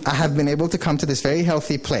therapy, I have been able to come to this very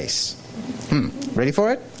healthy place. Ready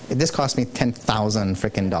for it? This cost me $10,000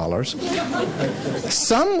 freaking dollars.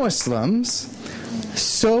 Some Muslims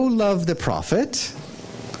so love the Prophet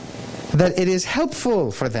that it is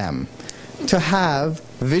helpful for them to have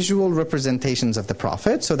visual representations of the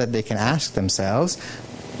Prophet so that they can ask themselves,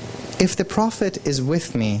 if the Prophet is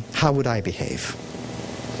with me, how would I behave?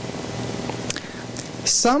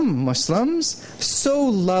 Some Muslims so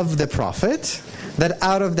love the Prophet that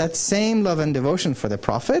out of that same love and devotion for the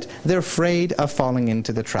Prophet, they're afraid of falling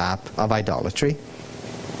into the trap of idolatry.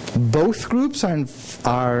 Both groups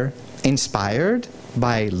are inspired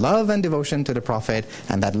by love and devotion to the Prophet,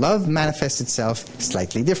 and that love manifests itself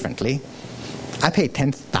slightly differently. I paid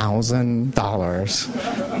 $10,000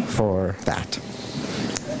 for that.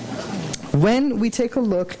 When we take a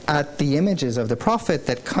look at the images of the Prophet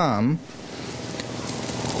that come,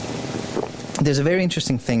 there's a very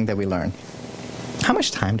interesting thing that we learn. How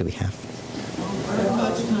much time do we have?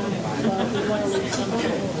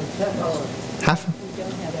 Half?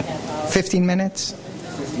 15 minutes?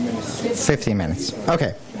 15 minutes.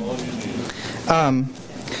 Okay. All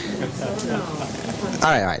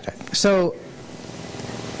right. So,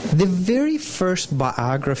 the very first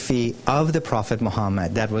biography of the Prophet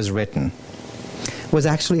Muhammad that was written was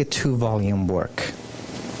actually a 2-volume work.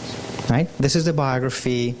 Right? This is the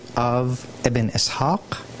biography of Ibn Ishaq,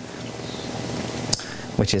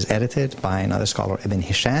 which is edited by another scholar, Ibn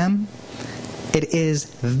Hisham. It is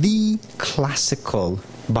the classical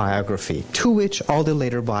biography to which all the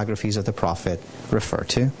later biographies of the Prophet refer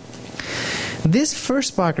to. This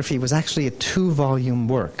first biography was actually a 2-volume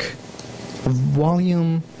work.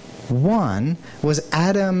 Volume 1 was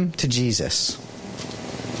Adam to Jesus.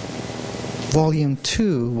 Volume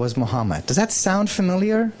 2 was Muhammad. Does that sound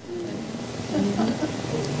familiar?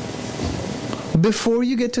 Before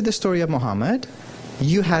you get to the story of Muhammad,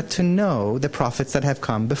 you had to know the prophets that have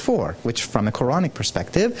come before, which from a Quranic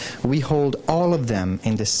perspective, we hold all of them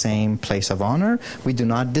in the same place of honor. We do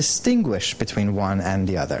not distinguish between one and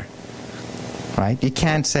the other. Right? You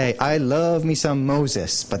can't say, I love me some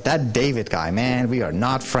Moses, but that David guy, man, we are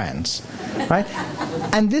not friends. Right?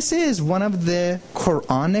 And this is one of the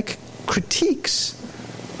Quranic critiques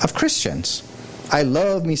of Christians. I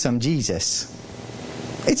love me some Jesus.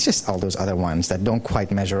 It's just all those other ones that don't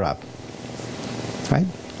quite measure up. Right?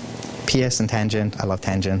 PS and tangent. I love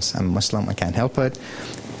tangents. I'm Muslim. I can't help it.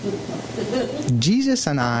 Jesus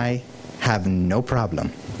and I have no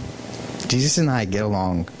problem. Jesus and I get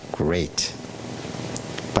along great.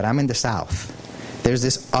 But I'm in the South. There's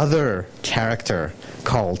this other character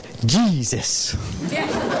called Jesus.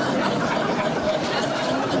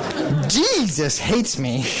 Jesus hates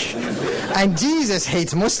me. And Jesus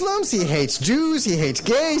hates Muslims, he hates Jews, he hates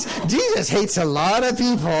gays. Jesus hates a lot of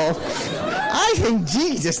people. I think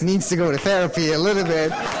Jesus needs to go to therapy a little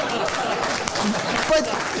bit.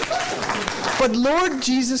 But Lord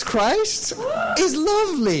Jesus Christ is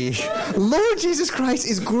lovely. Lord Jesus Christ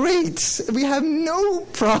is great. We have no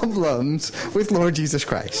problems with Lord Jesus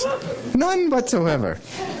Christ. None whatsoever.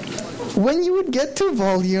 When you would get to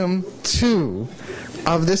volume 2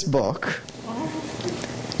 of this book,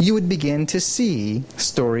 you would begin to see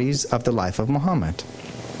stories of the life of Muhammad.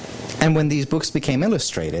 And when these books became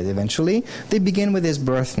illustrated, eventually, they begin with his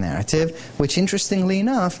birth narrative, which, interestingly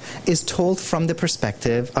enough, is told from the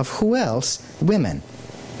perspective of who else? Women.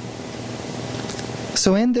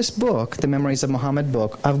 So in this book, the Memories of Muhammad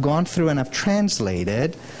book, I've gone through and I've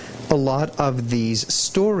translated a lot of these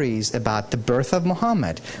stories about the birth of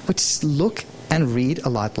Muhammad, which look and read a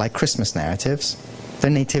lot like Christmas narratives. They're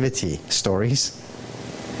nativity stories.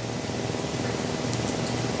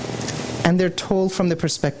 And they're told from the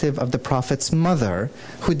perspective of the Prophet's mother,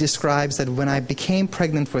 who describes that when I became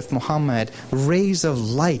pregnant with Muhammad, rays of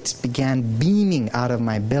light began beaming out of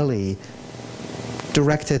my belly,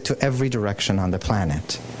 directed to every direction on the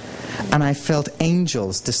planet. And I felt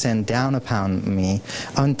angels descend down upon me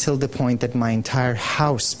until the point that my entire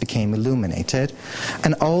house became illuminated.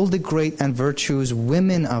 And all the great and virtuous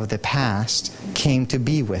women of the past came to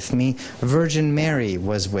be with me. Virgin Mary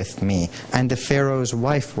was with me, and the Pharaoh's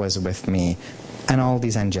wife was with me, and all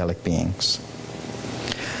these angelic beings.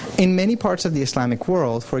 In many parts of the Islamic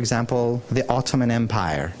world, for example, the Ottoman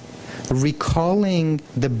Empire, recalling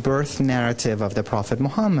the birth narrative of the Prophet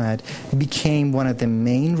Muhammad became one of the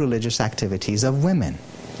main religious activities of women.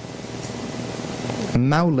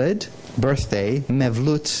 Mawlid, birthday,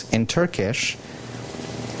 Mevlut in Turkish,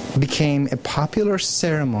 became a popular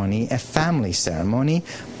ceremony, a family ceremony.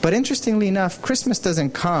 But interestingly enough, Christmas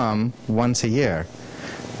doesn't come once a year.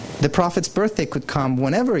 The Prophet's birthday could come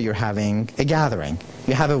whenever you're having a gathering.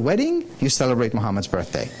 You have a wedding, you celebrate Muhammad's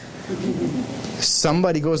birthday.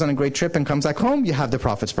 Somebody goes on a great trip and comes back home, you have the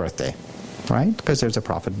Prophet's birthday, right? Because there's a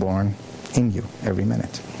Prophet born in you every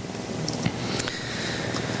minute.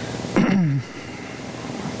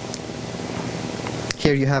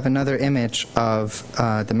 Here you have another image of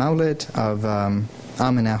the Mawlid, of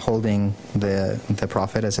Amina holding the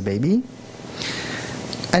Prophet as a baby.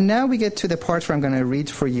 And now we get to the part where I'm going to read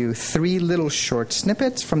for you 3 little short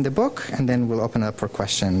snippets from the book, and then we'll open it up for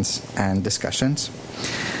questions and discussions.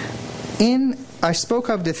 I spoke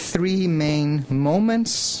of the 3 main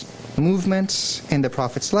movements in the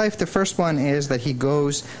Prophet's life. The first one is that he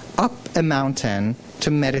goes up a mountain to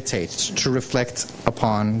meditate, to reflect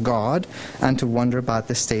upon God, and to wonder about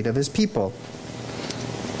the state of his people.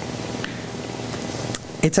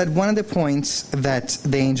 It's at one of the points that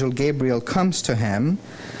the angel Gabriel comes to him,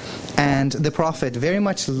 and the Prophet, very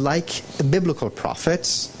much like biblical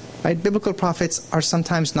prophets, right? Biblical prophets are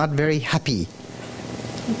sometimes not very happy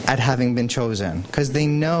at having been chosen, because they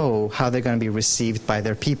know how they're going to be received by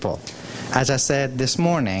their people. As I said this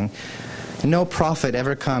morning, no prophet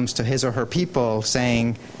ever comes to his or her people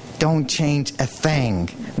saying, don't change a thing.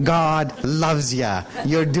 God loves ya.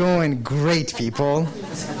 You're doing great, people.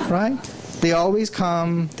 Right? They always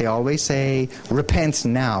come, they always say, repent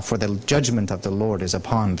now, for the judgment of the Lord is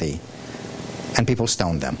upon thee. And people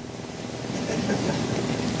stone them.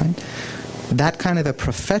 Right? That kind of a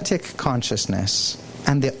prophetic consciousness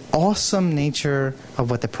and the awesome nature of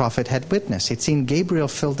what the Prophet had witnessed. He'd seen Gabriel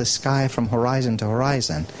fill the sky from horizon to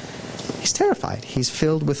horizon. He's terrified. He's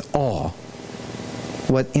filled with awe.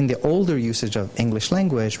 What in the older usage of English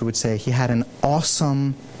language we would say he had an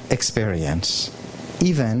awesome experience,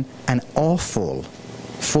 even an awful,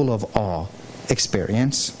 full of awe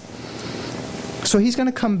experience. So he's going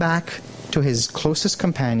to come back to his closest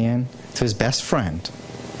companion, to his best friend.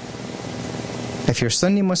 If you're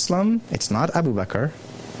Sunni Muslim, it's not Abu Bakr.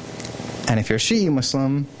 And if you're Shi'i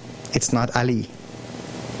Muslim, it's not Ali.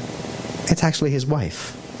 It's actually his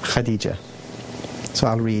wife, Khadija. So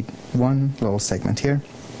I'll read one little segment here.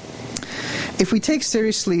 If we take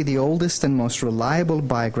seriously the oldest and most reliable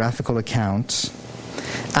biographical account,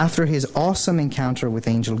 after his awesome encounter with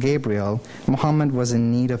Angel Gabriel, Muhammad was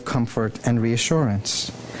in need of comfort and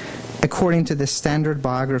reassurance. According to the standard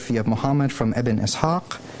biography of Muhammad from Ibn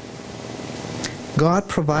Ishaq, God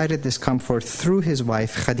provided this comfort through his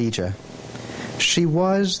wife Khadija. She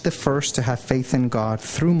was the first to have faith in God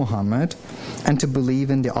through Muhammad and to believe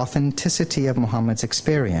in the authenticity of Muhammad's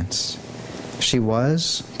experience. She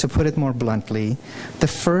was, to put it more bluntly, the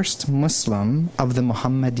first Muslim of the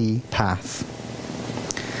Muhammadi path.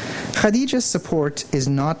 Khadija's support is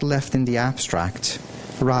not left in the abstract.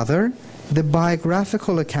 Rather, the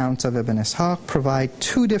biographical accounts of Ibn Ishaq provide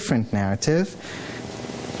two different narratives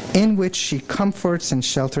in which she comforts and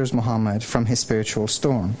shelters Muhammad from his spiritual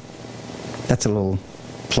storm. That's a little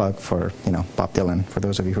plug for, Bob Dylan, for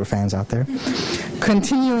those of you who are fans out there.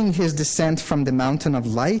 Continuing his descent from the mountain of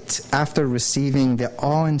light after receiving the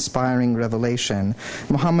awe-inspiring revelation,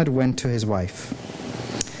 Muhammad went to his wife.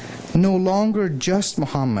 No longer just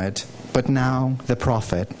Muhammad, but now the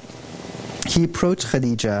Prophet. He approached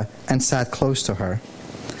Khadija and sat close to her.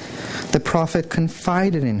 The Prophet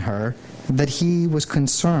confided in her that he was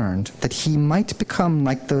concerned that he might become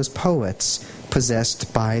like those poets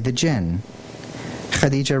possessed by the jinn.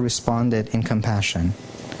 Khadija responded in compassion,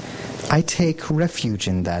 I take refuge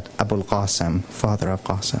in that, Abul Qasim, father of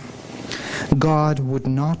Qasim. God would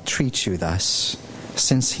not treat you thus,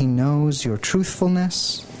 since he knows your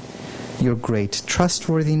truthfulness, your great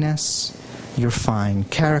trustworthiness, your fine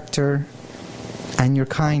character, and your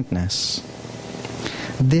kindness.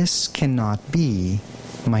 This cannot be,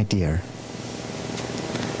 my dear.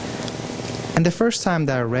 And the first time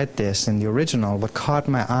that I read this in the original, what caught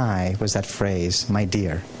my eye was that phrase, my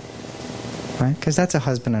dear. Right? Because that's a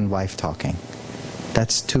husband and wife talking.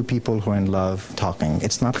 That's two people who are in love talking.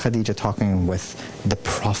 It's not Khadija talking with the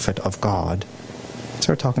Prophet of God. It's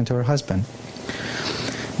her talking to her husband.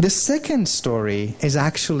 The second story is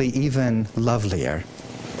actually even lovelier.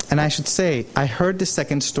 And I should say, I heard the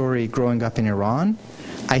second story growing up in Iran.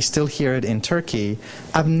 I still hear it in Turkey.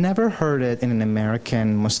 I've never heard it in an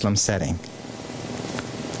American Muslim setting.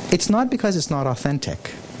 It's not because it's not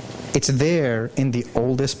authentic. It's there in the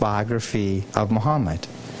oldest biography of Muhammad.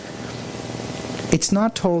 It's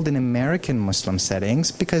not told in American Muslim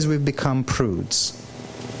settings because we've become prudes.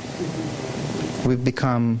 We've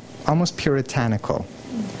become almost puritanical.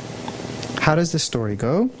 How does the story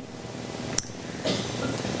go?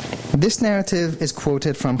 This narrative is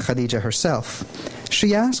quoted from Khadija herself.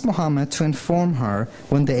 She asked Muhammad to inform her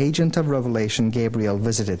when the agent of revelation Gabriel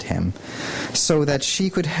visited him, so that she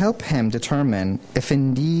could help him determine if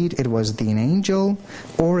indeed it was an angel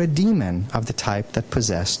or a demon of the type that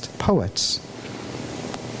possessed poets.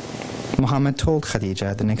 Muhammad told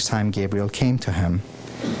Khadija the next time Gabriel came to him.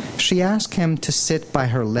 She asked him to sit by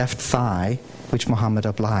her left thigh, which Muhammad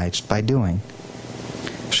obliged by doing.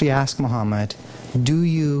 She asked Muhammad, do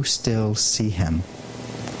you still see him?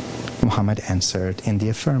 Muhammad answered in the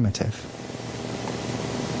affirmative.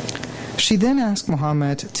 She then asked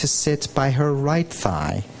Muhammad to sit by her right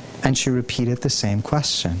thigh, and she repeated the same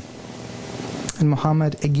question. And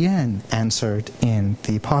Muhammad again answered in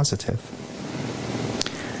the positive.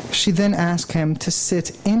 She then asked him to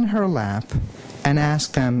sit in her lap and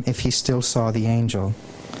asked him if he still saw the angel.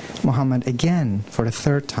 Muhammad again, for the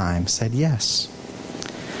third time, said yes.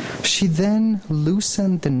 She then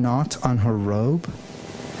loosened the knot on her robe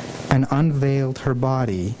and unveiled her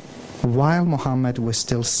body while Muhammad was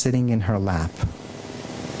still sitting in her lap.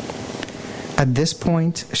 At this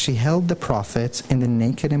point, she held the Prophet in the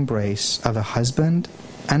naked embrace of a husband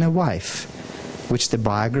and a wife, which the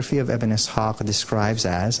biography of Ibn Ishaq describes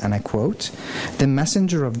as, and I quote, the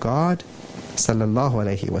messenger of God, sallallahu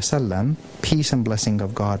alaihi wasallam, peace and blessing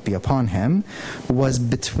of God be upon him, was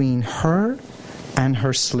between her and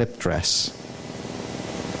her slip dress.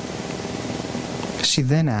 She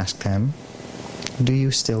then asked him, do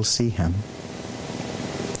you still see him?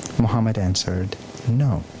 Muhammad answered,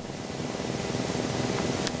 no.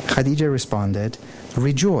 Khadija responded,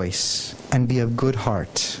 rejoice and be of good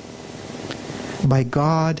heart. By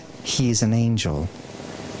God, he is an angel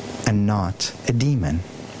and not a demon.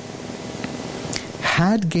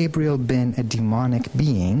 Had Gabriel been a demonic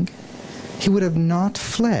being, he would have not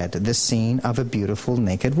fled the scene of a beautiful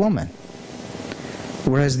naked woman.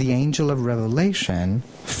 Whereas the angel of revelation,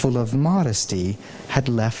 full of modesty, had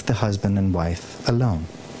left the husband and wife alone.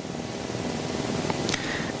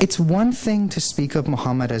 It's one thing to speak of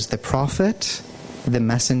Muhammad as the prophet, the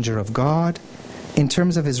messenger of God, in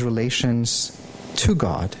terms of his relations to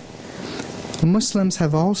God. Muslims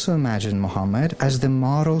have also imagined Muhammad as the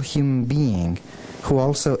model human being who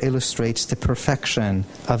also illustrates the perfection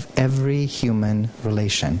of every human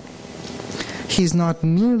relation. He's not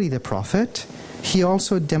merely the prophet, he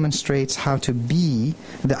also demonstrates how to be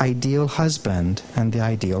the ideal husband and the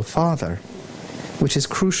ideal father, which is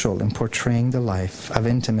crucial in portraying the life of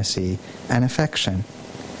intimacy and affection.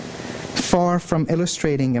 Far from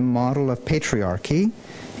illustrating a model of patriarchy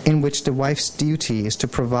in which the wife's duty is to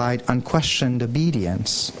provide unquestioned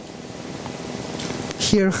obedience,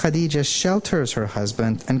 here Khadija shelters her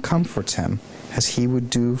husband and comforts him, as he would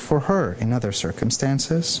do for her in other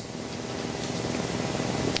circumstances.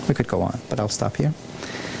 We could go on, but I'll stop here.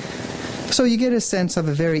 So you get a sense of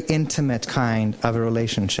a very intimate kind of a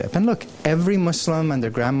relationship. And look, every Muslim and their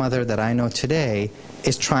grandmother that I know today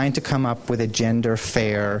is trying to come up with a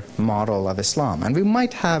gender-fair model of Islam. And we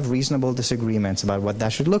might have reasonable disagreements about what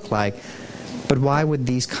that should look like, but why would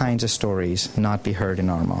these kinds of stories not be heard in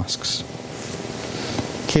our mosques?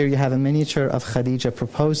 Here you have a miniature of Khadija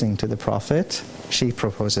proposing to the Prophet. She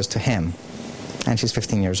proposes to him. And she's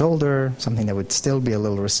 15 years older, something that would still be a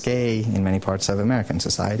little risque in many parts of American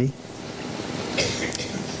society.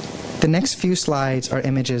 The next few slides are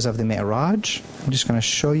images of the Mi'raj. I'm just going to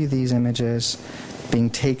show you these images being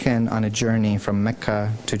taken on a journey from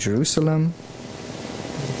Mecca to Jerusalem,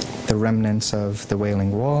 the remnants of the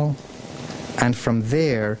Wailing Wall, and from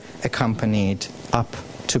there accompanied up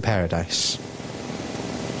to paradise.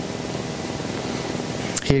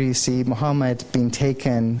 Here you see Muhammad being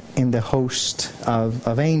taken in the host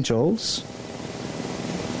of angels.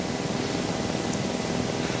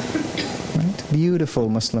 Right? Beautiful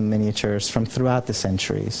Muslim miniatures from throughout the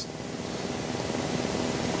centuries.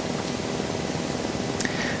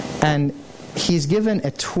 And he's given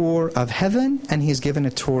a tour of heaven and he's given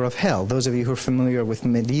a tour of hell. Those of you who are familiar with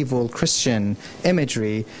medieval Christian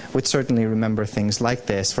imagery would certainly remember things like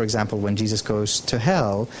this. For example, when Jesus goes to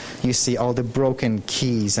hell, you see all the broken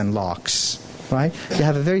keys and locks, right? You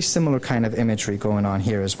have a very similar kind of imagery going on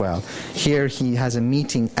here as well. Here he has a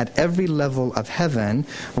meeting at every level of heaven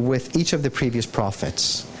with each of the previous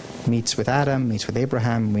prophets. Meets with Adam, meets with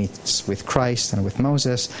Abraham, meets with Christ and with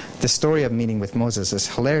Moses. The story of meeting with Moses is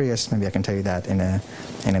hilarious. Maybe I can tell you that in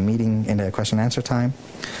a meeting, in a question and answer time.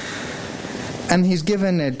 And he's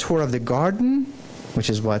given a tour of the garden, which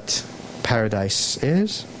is what paradise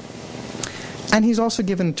is. And he's also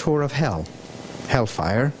given a tour of hell,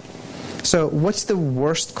 hellfire. So what's the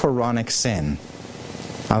worst Quranic sin,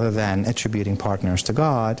 other than attributing partners to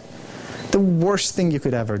God? The worst thing you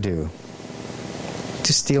could ever do: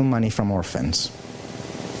 to steal money from orphans.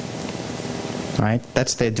 Right?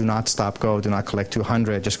 That's the do not stop, go, do not collect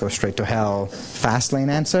 200, just go straight to hell, fast lane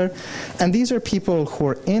answer. And these are people who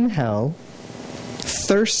are in hell,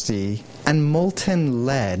 thirsty, and molten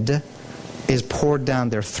lead is poured down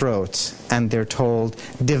their throats, and they're told,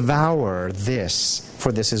 devour this,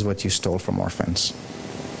 for this is what you stole from orphans.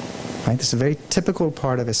 Right? This is a very typical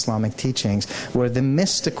part of Islamic teachings, where the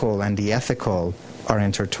mystical and the ethical are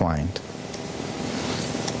intertwined.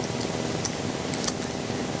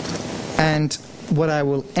 And what I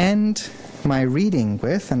will end my reading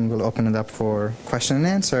with, and we'll open it up for question and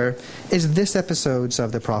answer, is this episode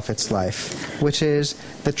of the Prophet's life, which is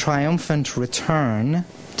the triumphant return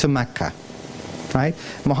to Mecca. Right?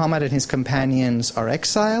 Muhammad and his companions are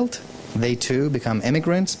exiled. They too become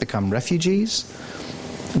immigrants, become refugees.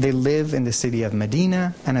 They live in the city of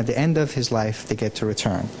Medina, and at the end of his life, they get to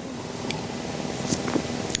return.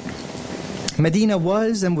 Medina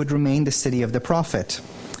was and would remain the city of the Prophet.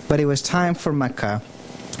 But it was time for Mecca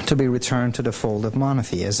to be returned to the fold of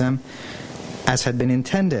monotheism, as had been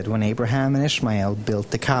intended when Abraham and Ishmael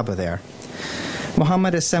built the Kaaba there.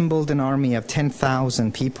 Muhammad assembled an army of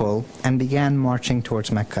 10,000 people and began marching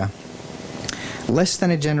towards Mecca. Less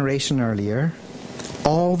than a generation earlier,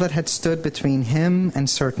 all that had stood between him and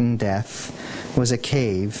certain death was a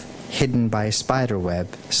cave hidden by a spider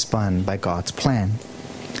web spun by God's plan.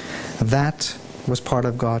 That was part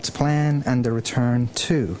of God's plan, and the return,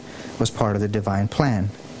 too, was part of the divine plan.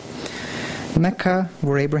 Mecca,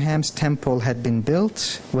 where Abraham's temple had been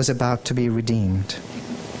built, was about to be redeemed.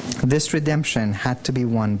 This redemption had to be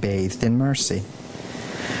one bathed in mercy.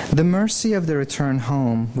 The mercy of the return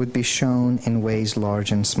home would be shown in ways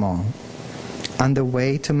large and small. On the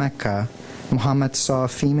way to Mecca, Muhammad saw a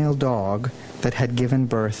female dog that had given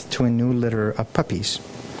birth to a new litter of puppies.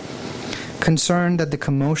 Concerned that the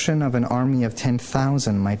commotion of an army of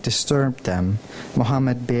 10,000 might disturb them,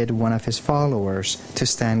 Muhammad bid one of his followers to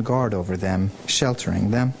stand guard over them, sheltering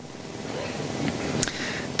them.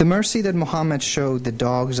 The mercy that Muhammad showed the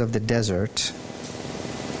dogs of the desert,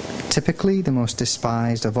 typically the most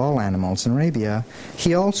despised of all animals in Arabia,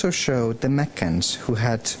 he also showed the Meccans who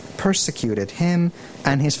had persecuted him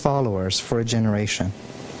and his followers for a generation.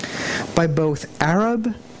 By both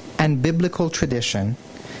Arab and biblical tradition,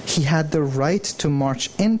 he had the right to march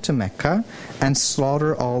into Mecca and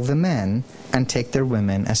slaughter all the men and take their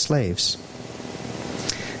women as slaves.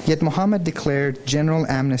 Yet Muhammad declared general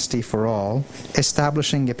amnesty for all,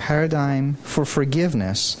 establishing a paradigm for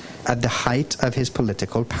forgiveness at the height of his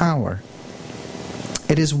political power.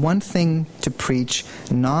 It is one thing to preach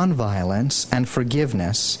nonviolence and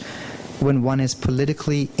forgiveness when one is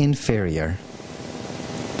politically inferior,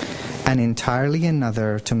 and entirely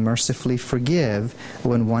another to mercifully forgive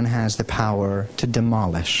when one has the power to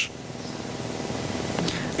demolish.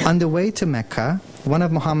 On the way to Mecca, one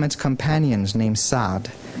of Muhammad's companions named Sa'd,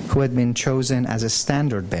 who had been chosen as a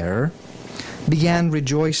standard bearer, began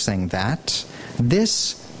rejoicing that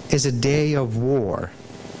this is a day of war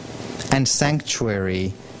and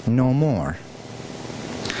sanctuary no more.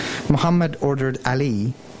 Muhammad ordered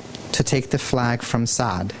Ali to take the flag from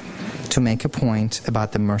Sa'd to make a point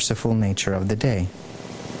about the merciful nature of the day.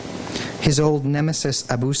 His old nemesis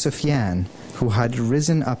Abu Sufyan, who had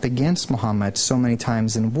risen up against Muhammad so many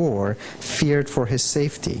times in war, feared for his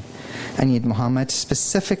safety, and yet Muhammad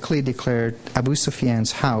specifically declared Abu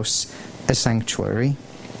Sufyan's house a sanctuary.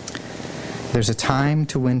 There's a time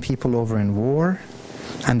to win people over in war,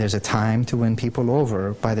 and there's a time to win people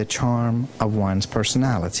over by the charm of one's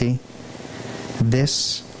personality.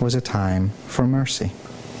 This was a time for mercy.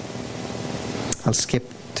 I'll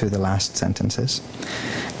skip to the last sentences.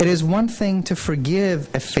 It is one thing to forgive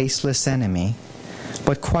a faceless enemy,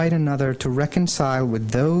 but quite another to reconcile with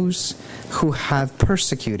those who have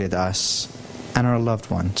persecuted us and our loved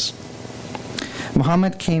ones.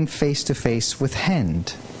 Muhammad came face to face with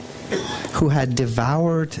Hind, who had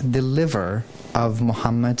devoured the liver of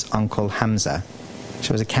Muhammad's uncle Hamza.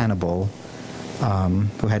 She was a cannibal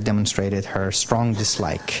who had demonstrated her strong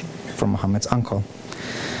dislike for Muhammad's uncle.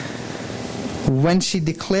 When she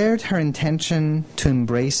declared her intention to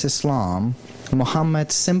embrace Islam,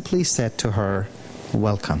 Muhammad simply said to her,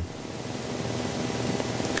 "Welcome."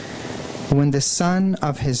 When the son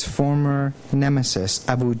of his former nemesis,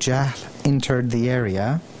 Abu Jahl, entered the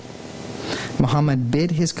area, Muhammad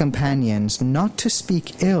bid his companions not to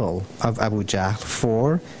speak ill of Abu Jahl,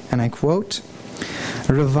 for, and I quote,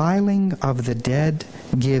 "Reviling of the dead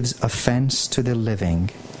gives offense to the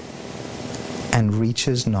living and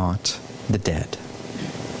reaches not the dead."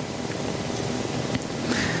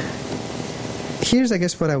 Here's, I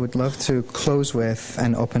guess, what I would love to close with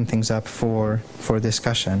and open things up for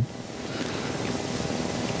discussion.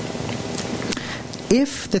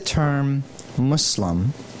 If the term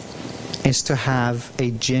Muslim is to have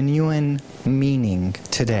a genuine meaning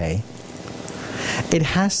today, it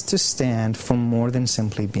has to stand for more than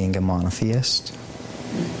simply being a monotheist.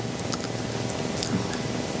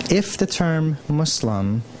 If the term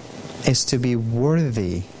Muslim is to be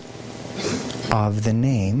worthy of the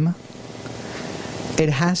name, it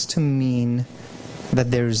has to mean that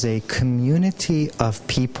there is a community of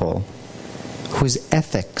people whose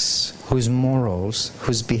ethics, whose morals,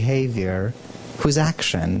 whose behavior, whose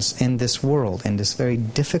actions in this world, in this very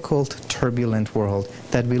difficult, turbulent world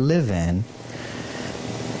that we live in,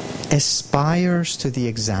 aspires to the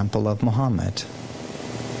example of Muhammad.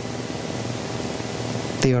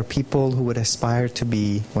 They are people who would aspire to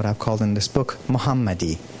be what I've called in this book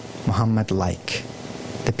Muhammadi, Muhammad-like,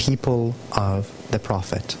 the people of the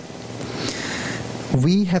Prophet.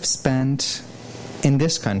 We have spent in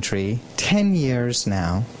this country 10 years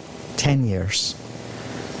now, 10 years,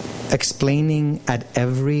 explaining at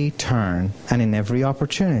every turn and in every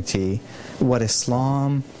opportunity what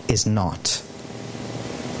Islam is not.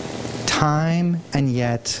 Time and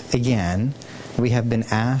yet again, we have been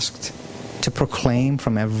asked to proclaim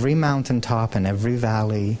from every mountaintop and every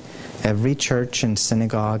valley, every church and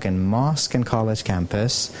synagogue and mosque and college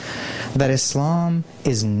campus, that Islam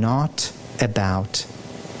is not about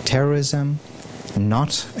terrorism,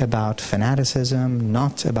 not about fanaticism,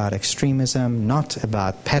 not about extremism, not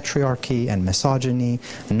about patriarchy and misogyny,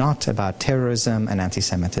 not about terrorism and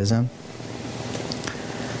anti-Semitism.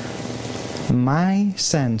 My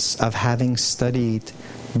sense of having studied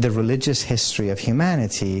the religious history of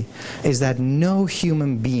humanity is that no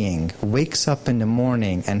human being wakes up in the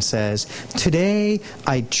morning and says, "Today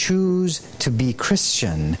I choose to be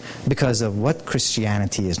Christian because of what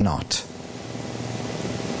Christianity is not."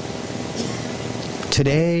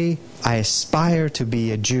 Today, I aspire to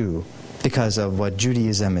be a Jew because of what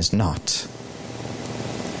Judaism is not.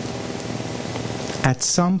 At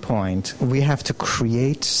some point, we have to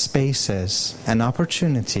create spaces and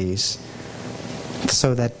opportunities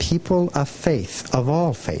so that people of faith, of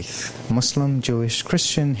all faith, Muslim, Jewish,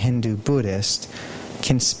 Christian, Hindu, Buddhist,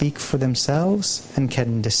 can speak for themselves and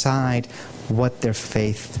can decide what their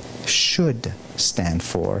faith should stand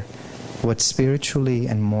for, what spiritually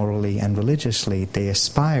and morally and religiously they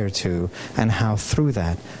aspire to, and how through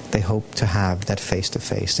that they hope to have that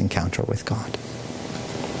face-to-face encounter with God.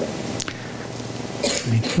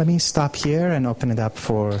 Let me stop here and open it up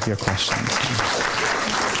for your questions.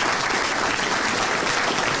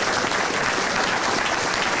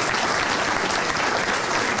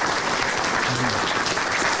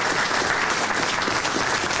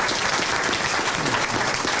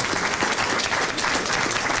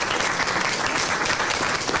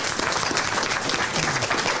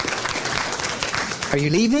 Are you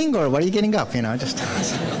leaving, or what are you getting up? Just.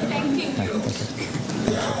 Thank you.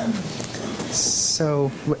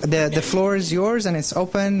 So the floor is yours, and it's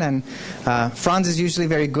open. And Franz is usually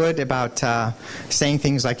very good about saying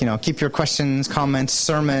things like, keep your questions, comments,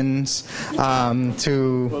 sermons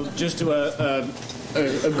to. Well, just do a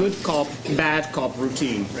good cop, bad cop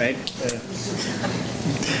routine, right?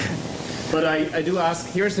 But I do ask.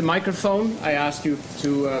 Here's the microphone. I ask you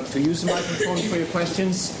to use the microphone for your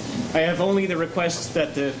questions. I have only the request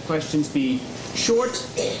that the questions be short,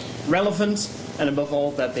 relevant, and above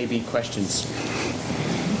all, that they be questions.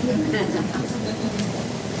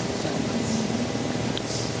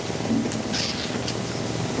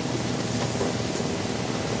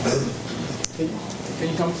 Can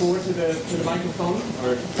you come forward to the microphone?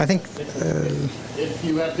 Or I think if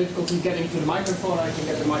you have difficulty getting to the microphone, I can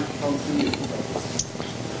get the microphone to you.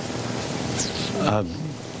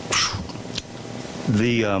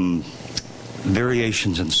 The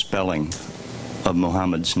variations in spelling of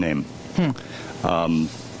Muhammad's name,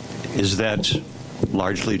 is that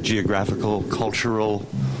largely geographical, cultural?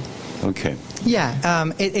 Okay.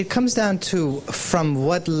 Yeah, it comes down to from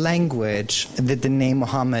what language did the name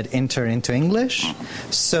Muhammad enter into English.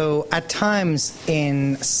 So at times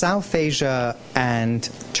in South Asia and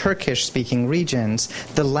Turkish-speaking regions,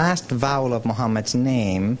 the last vowel of Muhammad's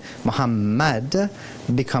name, Muhammad,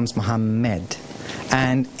 becomes Muhammad.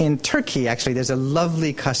 And in Turkey, actually, there's a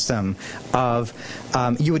lovely custom of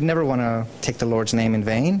you would never want to take the Lord's name in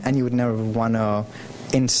vain, and you would never want to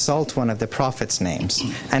insult one of the Prophet's names.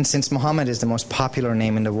 And since Muhammad is the most popular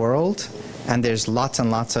name in the world, and there's lots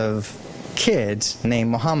and lots of kids named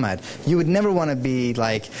Muhammad, you would never want to be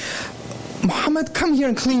like, Muhammad, come here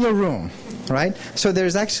and clean your room, right? So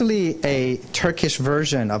there's actually a Turkish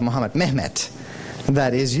version of Muhammad, Mehmet,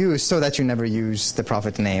 that is used so that you never use the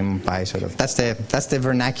Prophet's name by that's the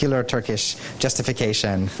vernacular Turkish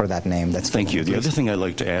justification for that name. Thank you. The other thing I'd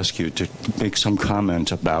like to ask you to make some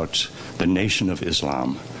comment about the Nation of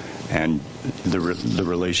Islam and the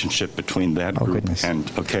relationship between that group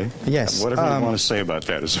and yes, whatever you want to say about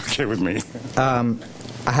that is okay with me.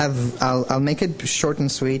 I'll make it short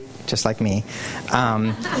and sweet, just like me,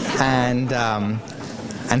 and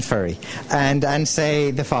furry, and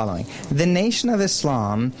say the following. The Nation of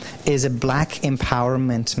Islam is a black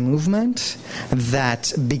empowerment movement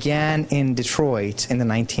that began in Detroit in the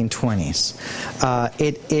 1920s.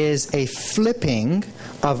 It is a flipping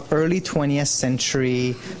of early 20th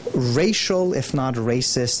century racial, if not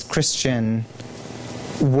racist, Christian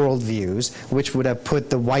worldviews, which would have put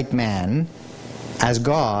the white man as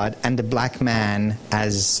God and the black man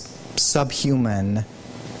as subhuman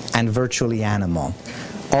and virtually animal.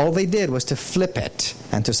 All they did was to flip it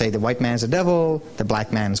and to say the white man's the devil, the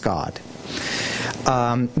black man's God.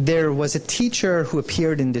 There was a teacher who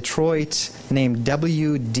appeared in Detroit named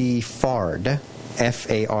W.D. Fard,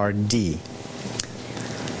 F-A-R-D.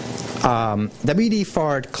 W.D.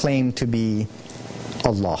 Fard claimed to be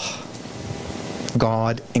Allah,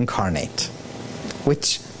 God incarnate,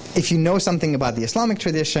 which, if you know something about the Islamic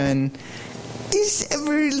tradition, is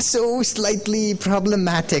ever so slightly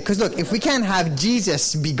problematic. Because look, if we can't have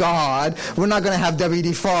Jesus be God, we're not going to have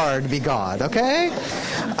W.D. Fard be God, okay?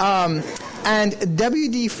 And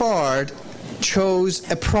W.D. Fard chose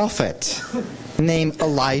a prophet named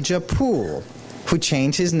Elijah Poole, who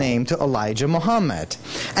changed his name to Elijah Muhammad.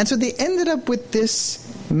 And so they ended up with this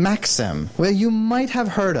maxim, well, you might have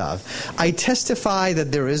heard of. I testify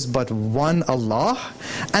that there is but one Allah,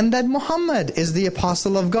 and that Muhammad is the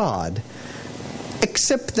apostle of God.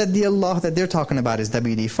 Except that the Allah that they're talking about is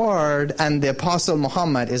W.D. Fard, and the Apostle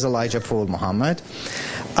Muhammad is Elijah Poole Muhammad.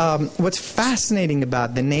 What's fascinating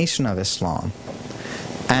about the Nation of Islam,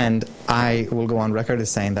 And I will go on record as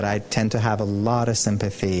saying that I tend to have a lot of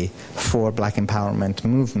sympathy for black empowerment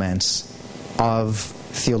movements of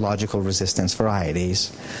theological resistance varieties,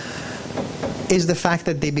 is the fact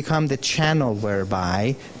that they become the channel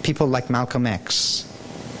whereby people like Malcolm X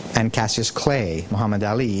and Cassius Clay, Muhammad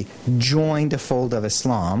Ali, joined the fold of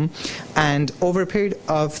Islam, and over a period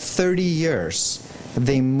of 30 years,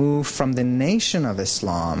 they moved from the Nation of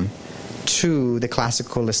Islam to the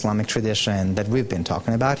classical Islamic tradition that we've been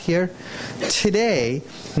talking about here. Today,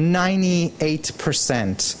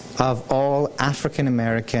 98% of all African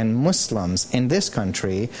American Muslims in this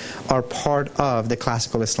country are part of the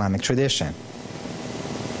classical Islamic tradition.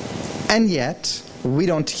 And yet, we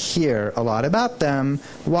don't hear a lot about them.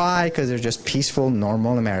 Why? Because they're just peaceful,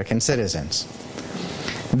 normal American citizens.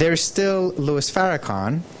 There's still Louis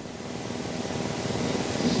Farrakhan,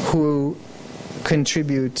 who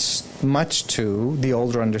contributes much to the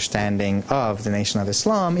older understanding of the Nation of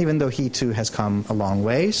Islam, even though he too has come a long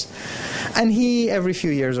ways. And he, every few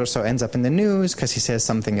years or so, ends up in the news because he says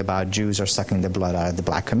something about Jews are sucking the blood out of the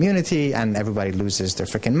black community, and everybody loses their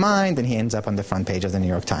freaking mind, and he ends up on the front page of the New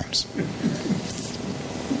York Times.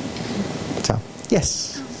 So,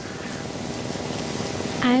 yes.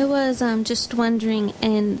 I was just wondering,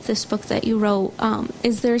 in this book that you wrote,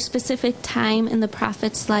 is there a specific time in the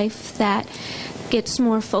Prophet's life that gets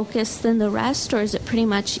more focused than the rest, or is it pretty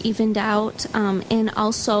much evened out? And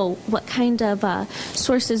also, what kind of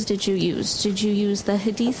sources did you use? Did you use the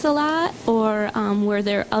Hadith a lot, or were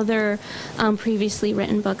there other previously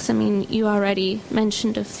written books? I mean, you already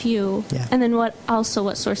mentioned a few. Yeah. And then what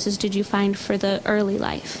sources did you find for the early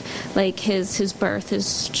life, like his birth,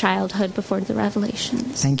 his childhood before the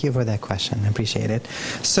revelations? Thank you for that question. I appreciate it.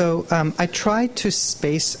 So I tried to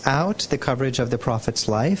space out the coverage of the Prophet's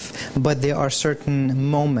life, but there are certain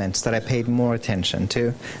moments that I paid more attention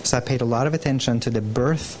to. So I paid a lot of attention to the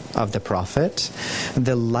birth of the Prophet,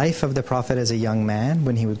 the life of the Prophet as a young man,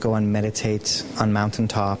 when he would go and meditate on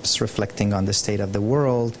mountaintops, reflecting on the state of the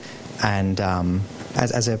world, and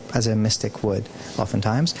as a mystic would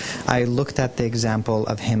oftentimes. I looked at the example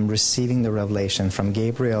of him receiving the revelation from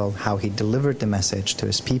Gabriel, how he delivered the message to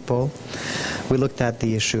his people. We looked at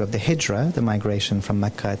the issue of the Hijra, the migration from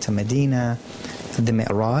Mecca to Medina, the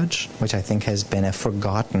Mi'raj, which I think has been a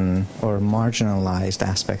forgotten or marginalized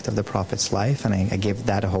aspect of the Prophet's life, and I gave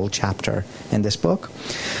that a whole chapter in this book.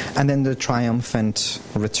 And then the triumphant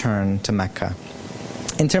return to Mecca.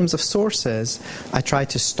 In terms of sources, I tried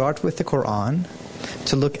to start with the Quran,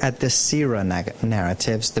 to look at the Sirah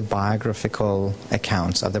narratives, the biographical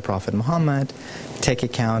accounts of the Prophet Muhammad, take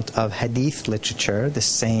account of Hadith literature, the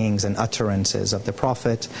sayings and utterances of the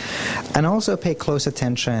Prophet, and also pay close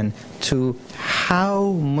attention to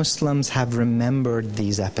how Muslims have remembered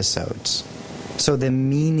these episodes. So the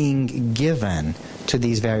meaning given to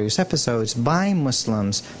these various episodes by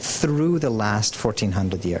Muslims through the last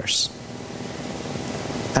 1400 years.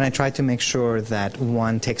 And I try to make sure that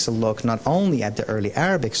one takes a look not only at the early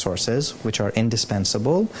Arabic sources, which are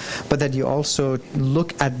indispensable, but that you also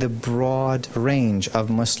look at the broad range of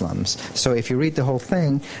Muslims. So if you read the whole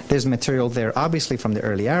thing, there's material there obviously from the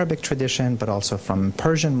early Arabic tradition, but also from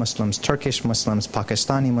Persian Muslims, Turkish Muslims,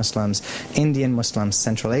 Pakistani Muslims, Indian Muslims,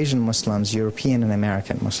 Central Asian Muslims, European and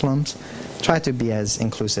American Muslims. Try to be as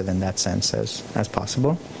inclusive in that sense as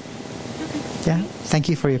possible. Yeah, thank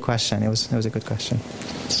you for your question. It was a good question.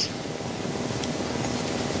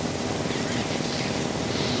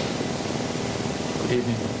 Good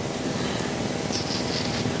evening.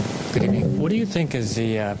 Good evening. What do you think is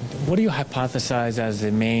what do you hypothesize as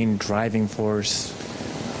the main driving force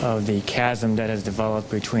of the chasm that has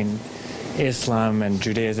developed between Islam and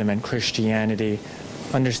Judaism and Christianity,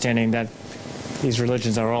 understanding that these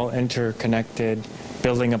religions are all interconnected,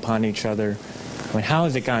 building upon each other? I mean, how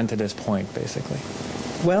has it gotten to this point, basically?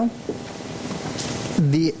 Well,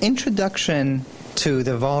 the introduction to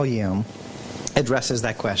the volume addresses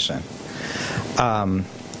that question.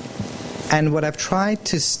 And what I've tried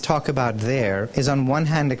to talk about there is, on one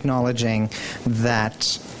hand, acknowledging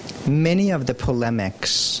that many of the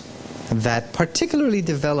polemics that particularly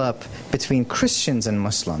develop between Christians and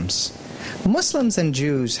Muslims and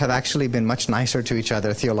Jews have actually been much nicer to each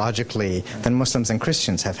other theologically than Muslims and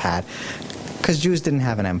Christians have had, because Jews didn't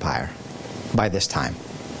have an empire by this time.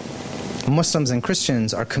 Muslims and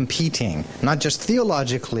Christians are competing, not just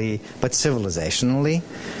theologically, but civilizationally.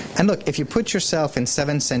 And look, if you put yourself in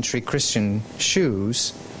 7th century Christian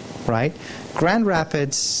shoes, right? Grand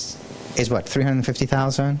Rapids is what,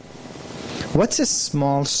 350,000? What's a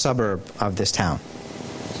small suburb of this town?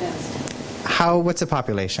 What's the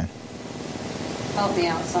population? Help me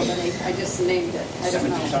out, somebody. I just named it. I don't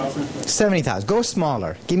know. 70,000. Go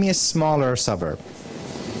smaller. Give me a smaller suburb.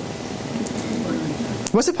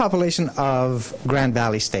 What's the population of Grand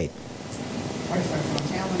Valley State?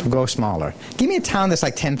 Go smaller. Give me a town that's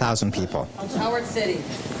like 10,000 people. Howard City.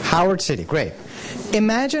 Howard City, great.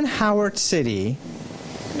 Imagine Howard City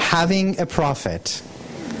having a prophet,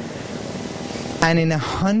 and in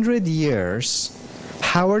 100 years,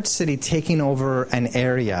 Howard City taking over an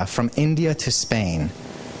area from India to Spain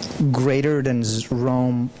greater than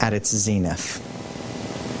Rome at its zenith.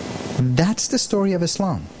 That's the story of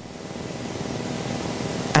Islam.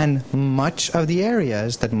 And much of the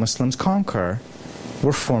areas that Muslims conquer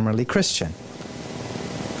were formerly Christian.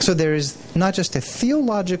 So there is not just a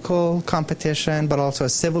theological competition, but also a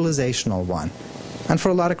civilizational one. And for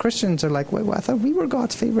a lot of Christians, they're like, wait, well, I thought we were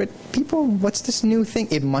God's favorite people. What's this new thing?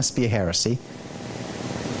 It must be a heresy.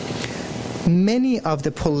 Many of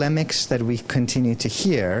the polemics that we continue to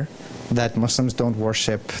hear, that Muslims don't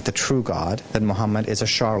worship the true God, that Muhammad is a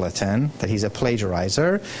charlatan, that he's a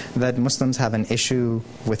plagiarizer, that Muslims have an issue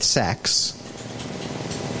with sex,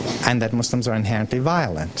 and that Muslims are inherently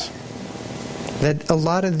violent. That a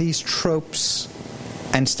lot of these tropes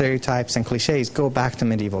and stereotypes and cliches go back to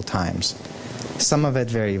medieval times. Some of it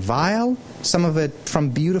very vile, some of it from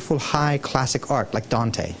beautiful high classic art like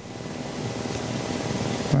Dante.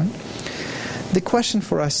 Right? The question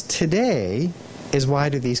for us today is, why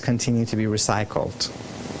do these continue to be recycled?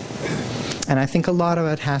 And I think a lot of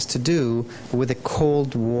it has to do with the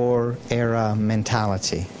Cold War era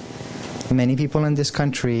mentality. Many people in this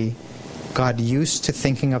country got used to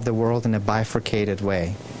thinking of the world in a bifurcated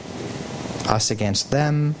way. Us against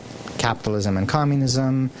them, capitalism and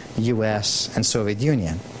communism, US and Soviet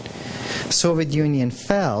Union. Soviet Union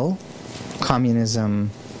fell, communism,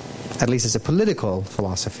 at least as a political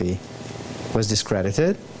philosophy, was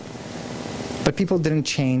discredited. But people didn't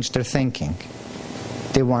change their thinking.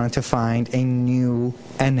 They wanted to find a new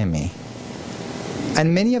enemy.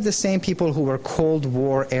 And many of the same people who were Cold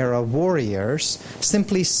War era warriors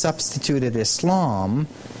simply substituted Islam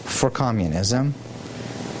for communism.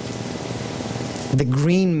 The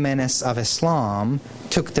green menace of Islam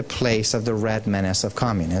took the place of the red menace of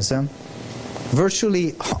communism.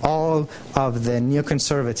 Virtually all of the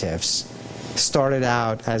neoconservatives started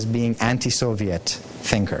out as being anti-Soviet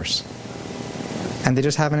thinkers. And they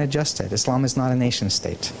just haven't adjusted. Islam is not a nation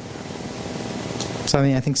state. So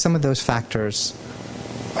I think some of those factors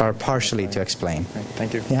are partially to explain.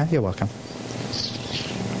 Thank you. Yeah, you're welcome.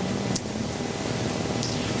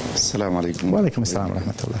 Assalamu alaikum. Wa alaikum assalam wa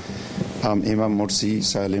rahmatullah. I'm Imam Morsi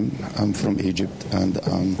Salim. I'm from Egypt, and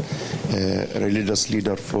I'm a religious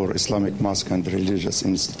leader for Islamic Mosque and Religious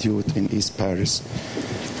Institute in East Paris.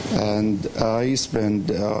 And I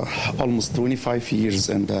spent almost 25 years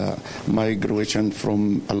in my graduation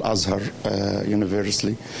from Al-Azhar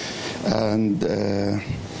University. And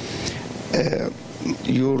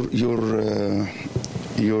your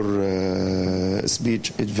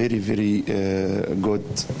speech is very, very good.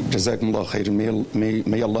 Jazakumullah khair.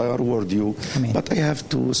 May Allah reward you. Ameen. But I have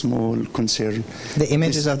two small concerns. The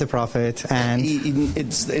images of the Prophet and...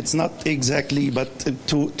 It's not exactly, but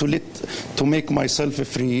to make myself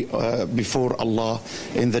free before Allah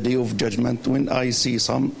in the Day of Judgment. When I see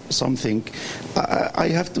something, I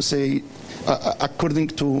have to say, according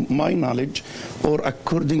to my knowledge, or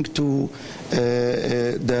according to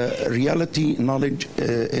the reality knowledge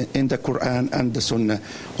in the Quran and the Sunnah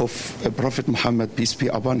of Prophet Muhammad, peace be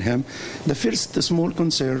upon him. The first small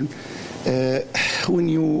concern, when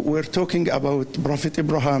you were talking about Prophet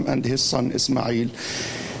Abraham and his son Ismail,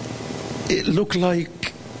 it looked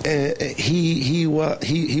like he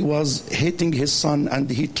was hating his son and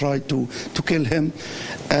he tried to kill him.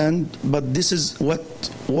 But this is what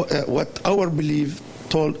our belief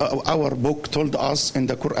told, our book told us in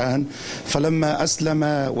the Quran. فَلَمَّا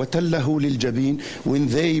أَسْلَمَا وَتَلَّهُ لِلْجَبِينِ. When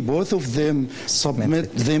they, both of them,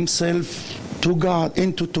 submit themselves to God,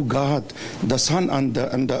 to God, the son and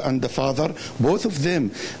the father, both of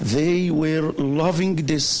them, they were loving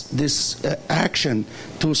this action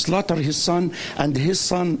to slaughter his son, and his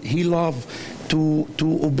son, he loved to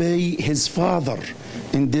obey his father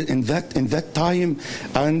in that time.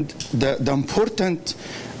 And the important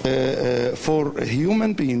for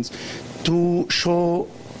human beings to show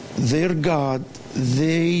their God,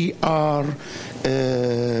 they are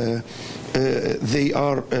they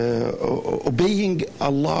are obeying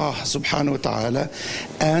Allah subhanahu wa ta'ala,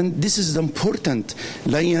 and this is important.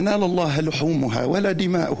 لَن يَنَالَ اللَّهَ لُحُومُهَا وَلَا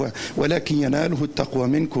دِمَاؤُهَا وَلَكِنْ يَنَالُهُ التَّقْوَى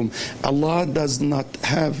مِنْكُمْ. Allah does not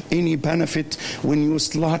have any benefit when you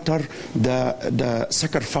slaughter the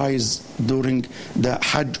sacrifice during the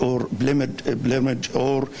Hajj or blemish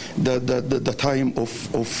or the time of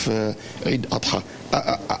Eid Adha.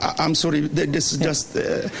 I'm sorry, this is just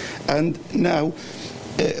and now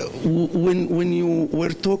when you were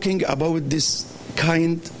talking about this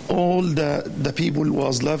kind, all the people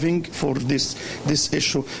was loving for this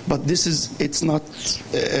issue, but it's not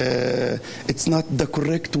the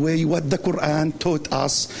correct way what the Quran taught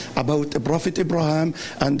us about Prophet Abraham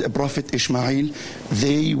and Prophet Ishmael.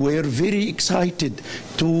 They were very excited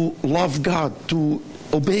to love God, to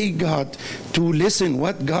obey God, to listen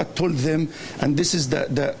what God told them, and this is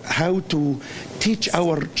the how to teach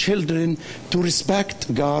our children to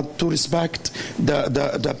respect God, to respect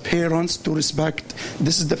the parents, to respect.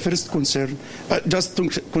 This is the first concern, just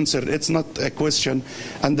concern. It's not a question.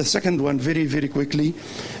 And the second one, very very quickly,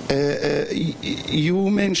 you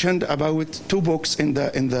mentioned about 2 books in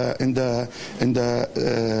the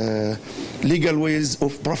legal ways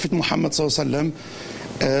of Prophet Muhammad sallallahu alaihi wasallam.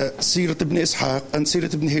 Sirat ibn Ishaq and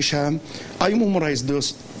Sirat ibn Hisham. I memorized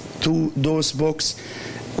those books.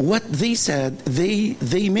 What they said,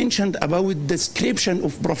 they mentioned about the description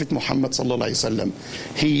of Prophet Muhammad sallallahu alaihi wasallam.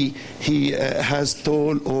 He has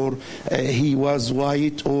tall, or he was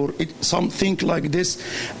white, or something like this.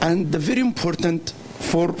 And the very important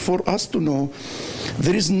for us to know,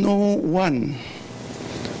 there is no one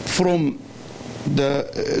from the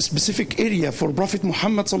specific area for Prophet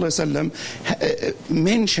Muhammad sallallahu alaihi wasallam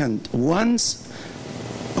mentioned once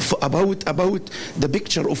about the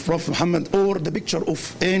picture of Prophet Muhammad, or the picture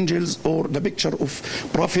of angels, or the picture of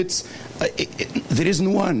prophets. There is no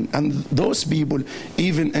one. And those people,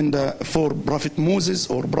 even for Prophet Moses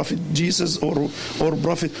or Prophet Jesus or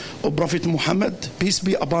Prophet Muhammad, peace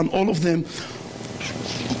be upon all of them,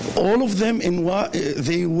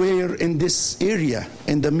 they were in this area,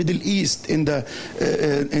 in the Middle East, in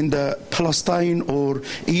the Palestine or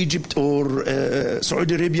Egypt or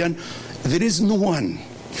Saudi Arabia. There is no one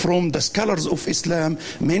from the scholars of Islam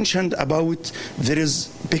mentioned about there is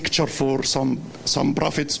picture for some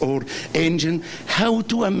prophets or angel. How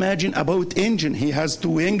to imagine about angel? He has 2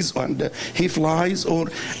 wings and he flies. Or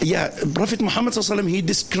Prophet Muhammad sallallahu alaihi wasallam, he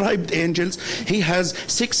described angels. He has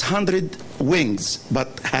 600 wings.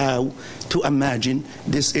 But how to imagine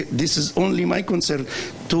this? This is only my concern,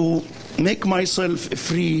 to make myself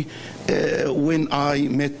free when I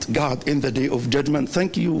met God in the day of judgment.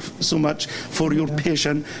 Thank you so much for your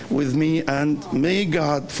patience with me, and may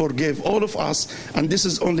God forgive all of us. And this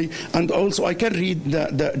is only, and also I can read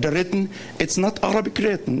the written. It's not Arabic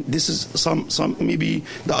written. This is some maybe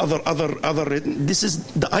the other written. This is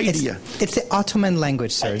the idea. It's the Ottoman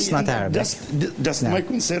language, sir. It's not Arabic. Just my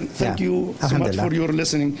concern. Thank you so much for your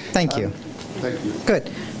listening. Thank you. Thank you.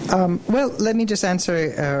 Good. Well, let me just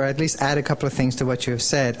answer, or at least add a couple of things to what you have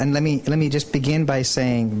said. And let me just begin by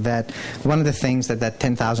saying that one of the things that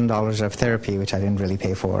 $10,000 of therapy, which I didn't really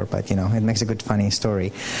pay for, but it makes a good funny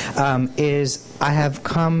story, is I have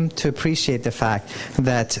come to appreciate the fact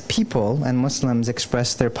that people and Muslims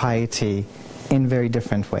express their piety in very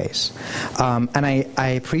different ways. And I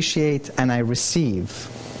appreciate and I receive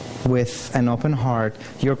with an open heart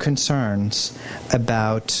your concerns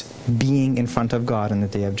about being in front of God on the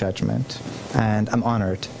Day of Judgment, and I'm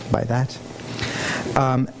honored by that.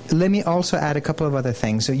 Let me also add a couple of other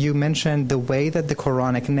things. So you mentioned the way that the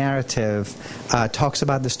Quranic narrative talks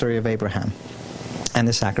about the story of Abraham and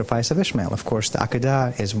the sacrifice of Ishmael. Of course, the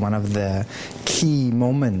Aqidah is one of the key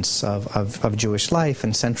moments of Jewish life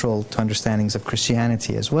and central to understandings of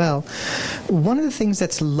Christianity as well. One of the things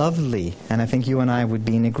that's lovely, and I think you and I would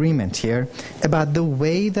be in agreement here, about the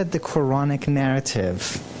way that the Quranic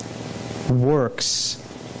narrative works,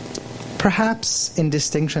 perhaps in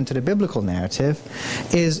distinction to the biblical narrative,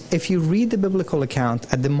 is if you read the biblical account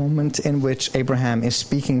at the moment in which Abraham is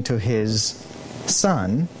speaking to his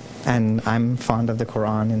son, and I'm fond of the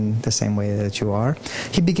Quran in the same way that you are,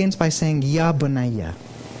 he begins by saying, Ya Bunayya,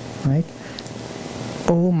 right?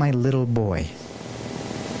 Oh, my little boy,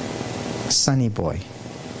 sonny boy,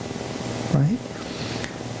 right?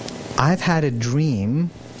 I've had a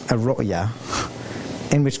dream, a ru'ya,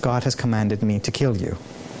 in which God has commanded me to kill you.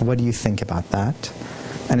 What do you think about that?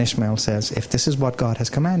 And Ishmael says, if this is what God has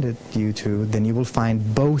commanded you to, then you will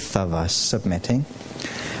find both of us submitting.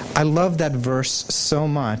 I love that verse so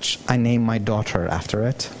much, I named my daughter after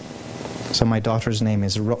it. So my daughter's name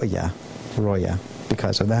is Roya,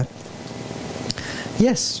 because of that.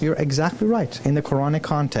 Yes, you're exactly right. In the Quranic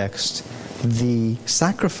context, the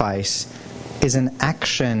sacrifice is an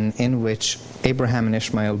action in which Abraham and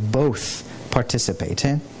Ishmael both participate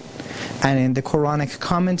in. And in the Quranic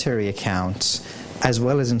commentary accounts, as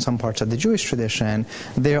well as in some parts of the Jewish tradition,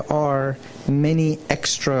 there are many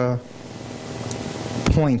extra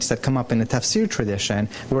points that come up in the tafsir tradition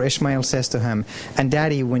where Ishmael says to him, and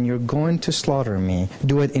Daddy, when you're going to slaughter me,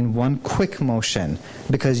 do it in one quick motion,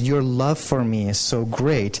 because your love for me is so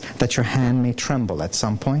great that your hand may tremble at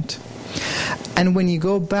some point. And when you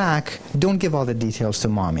go back, don't give all the details to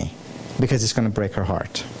Mommy, because it's going to break her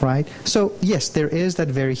heart, right? So yes, there is that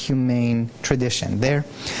very humane tradition there.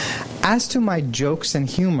 As to my jokes and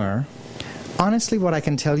humor, honestly what I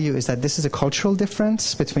can tell you is that this is a cultural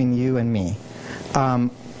difference between you and me.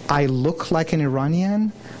 I look like an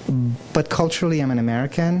Iranian, but culturally I'm an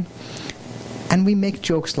American, and we make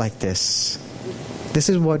jokes like this. This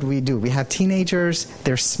is what we do. We have teenagers,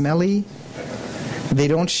 they're smelly, they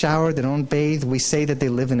don't shower, they don't bathe. We say that they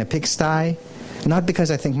live in a pigsty, not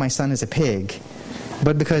because I think my son is a pig,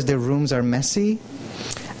 but because their rooms are messy.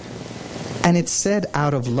 And it's said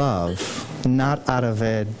out of love, not out of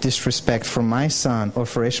a disrespect for my son or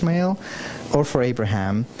for Ishmael or for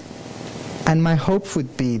Abraham. And my hope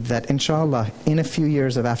would be that, inshallah, in a few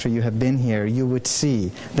years of after you have been here, you would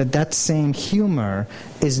see that that same humor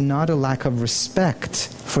is not a lack of respect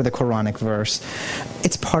for the Quranic verse.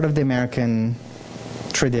 It's part of the American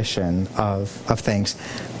tradition of things.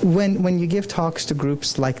 When you give talks to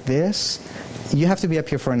groups like this, you have to be up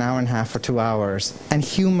here for an hour and a half or 2 hours, and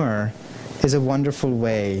humor is a wonderful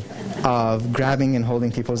way of grabbing and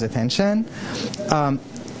holding people's attention.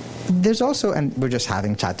 There's also, and we're just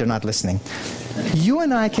having chat, they're not listening. You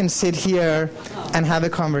and I can sit here and have a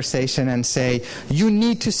conversation and say, you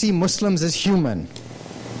need to see Muslims as human,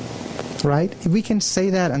 right? We can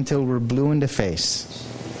say that until we're blue in the face,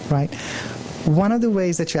 right? One of the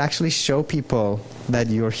ways that you actually show people that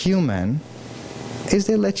you're human is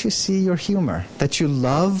they let you see your humor, that you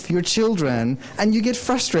love your children and you get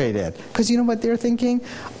frustrated. Because you know what they're thinking?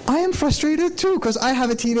 I am frustrated too because I have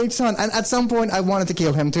a teenage son and at some point I wanted to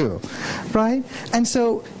kill him too, right? And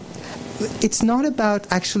so it's not about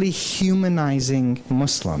actually humanizing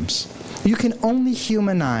Muslims. You can only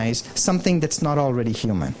humanize something that's not already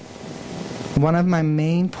human. One of my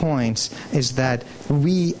main points is that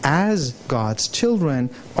we, as God's children,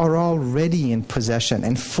 are already in possession,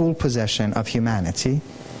 in full possession of humanity.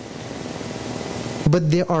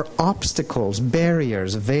 But there are obstacles,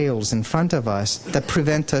 barriers, veils in front of us that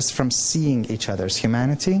prevent us from seeing each other's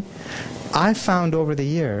humanity. I've found over the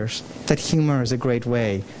years that humor is a great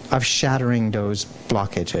way of shattering those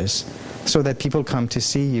blockages so that people come to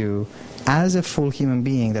see you as a full human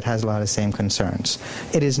being that has a lot of the same concerns.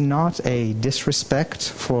 It is not a disrespect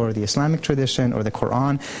for the Islamic tradition or the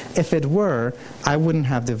Quran. If it were, I wouldn't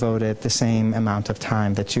have devoted the same amount of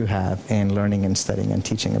time that you have in learning and studying and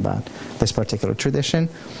teaching about this particular tradition.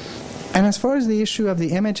 And as far as the issue of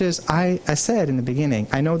the images, I said in the beginning,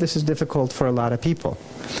 I know this is difficult for a lot of people.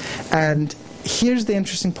 And here's the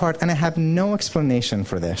interesting part, and I have no explanation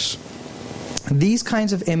for this. These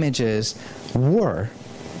kinds of images were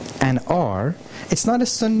and are, it's not a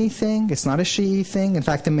Sunni thing, it's not a Shi'i thing. In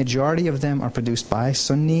fact, the majority of them are produced by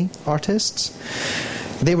Sunni artists.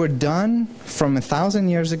 They were done from 1,000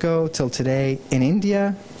 years ago till today in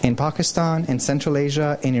India, in Pakistan, in Central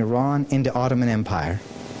Asia, in Iran, in the Ottoman Empire.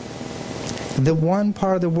 The one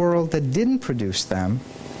part of the world that didn't produce them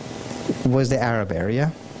was the Arab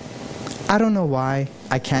area. I don't know why,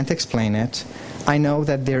 I can't explain it. I know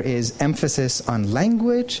that there is emphasis on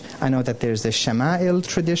language. I know that there's the Shama'il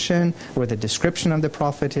tradition where the description of the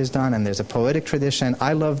Prophet is done, and there's a poetic tradition.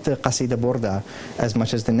 I love the Qasida Burda as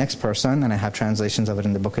much as the next person, and I have translations of it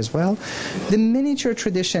in the book as well. The miniature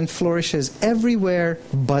tradition flourishes everywhere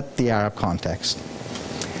but the Arab context.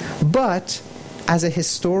 But as a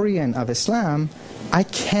historian of Islam, I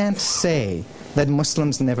can't say that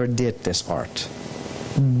Muslims never did this art,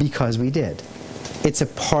 because we did. It's a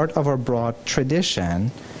part of our broad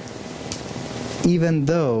tradition, even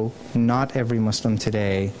though not every Muslim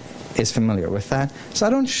today is familiar with that. So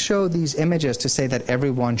I don't show these images to say that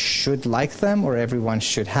everyone should like them or everyone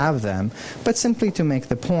should have them, but simply to make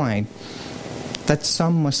the point that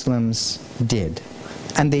some Muslims did.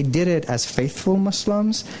 And they did it as faithful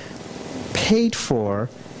Muslims, paid for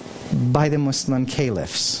by the Muslim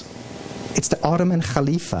caliphs. It's the Ottoman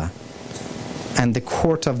Khalifa and the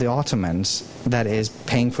court of the Ottomans that is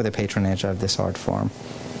paying for the patronage of this art form.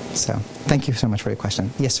 So, thank you so much for your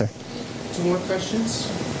question. Yes, sir. 2 more questions?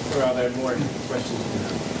 Or are there more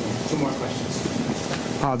questions? 2 more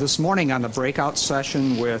questions. This morning on the breakout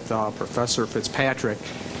session with Professor Fitzpatrick,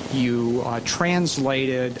 you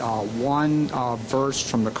translated one verse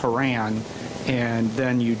from the Quran, and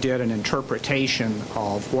then you did an interpretation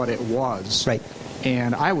of what it was. Right.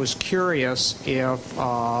 And I was curious if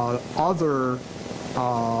other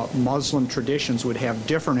Muslim traditions would have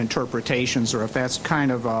different interpretations, or if that's kind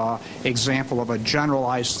of an example of a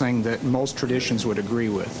generalized thing that most traditions would agree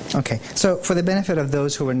with. Okay, so for the benefit of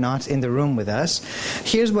those who were not in the room with us,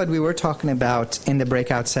 here's what we were talking about in the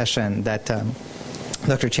breakout session that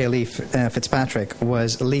Dr. Chaley Fitzpatrick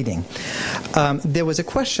was leading. There was a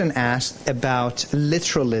question asked about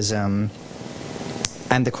literalism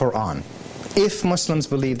and the Quran. If Muslims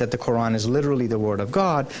believe that the Quran is literally the Word of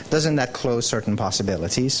God, doesn't that close certain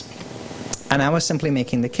possibilities? And I was simply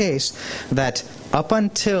making the case that up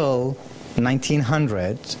until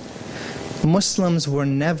 1900, Muslims were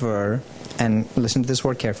never, and listen to this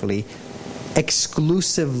word carefully,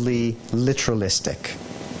 exclusively literalistic.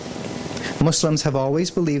 Muslims have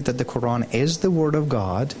always believed that the Quran is the Word of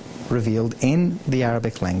God, revealed in the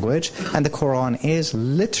Arabic language, and the Quran is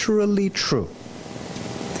literally true.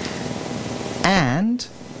 And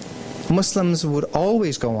Muslims would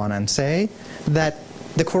always go on and say that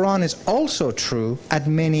the Quran is also true at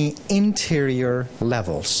many interior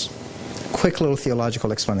levels. Quick little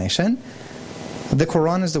theological explanation. The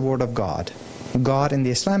Quran is the Word of God. God in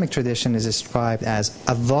the Islamic tradition is described as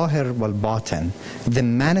al-Zahir wal-Batin, the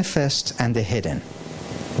manifest and the hidden,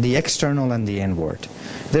 the external and the inward.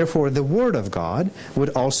 Therefore, the Word of God would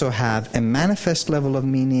also have a manifest level of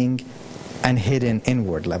meaning and hidden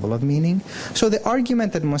inward level of meaning. So the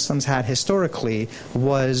argument that Muslims had historically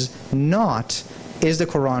was not, is the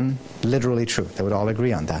Quran literally true? They would all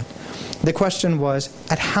agree on that. The question was,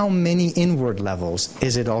 at how many inward levels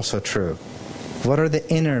is it also true? What are the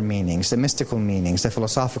inner meanings, the mystical meanings, the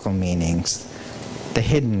philosophical meanings, the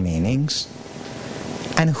hidden meanings?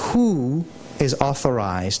 And who is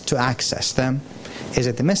authorized to access them? Is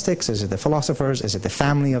it the mystics? Is it the philosophers? Is it the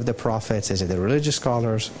family of the prophets? Is it the religious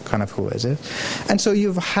scholars? Kind of who is it? And so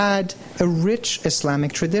you've had a rich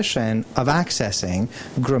Islamic tradition of accessing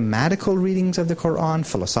grammatical readings of the Quran,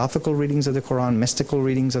 philosophical readings of the Quran, mystical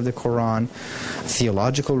readings of the Quran,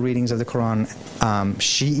 theological readings of the Quran,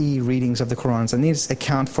 Shi'i readings of the Quran. And these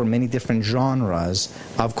account for many different genres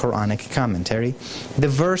of Quranic commentary. The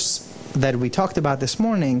verse that we talked about this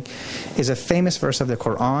morning is a famous verse of the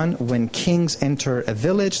Quran. When kings enter a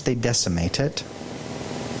village, they decimate it.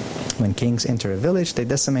 When kings enter a village, they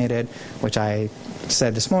decimate it, which I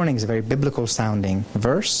said this morning is a very biblical sounding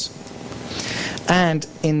verse. And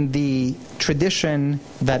in the tradition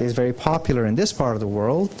that is very popular in this part of the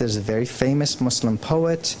world, there's a very famous Muslim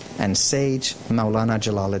poet and sage, Maulana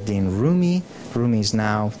Jalaluddin Rumi. Rumi is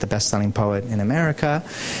now the best-selling poet in America.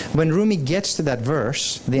 When Rumi gets to that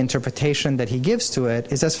verse, the interpretation that he gives to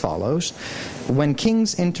it is as follows. When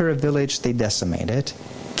kings enter a village, they decimate it.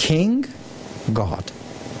 King, God.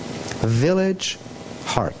 Village,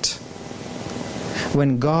 heart.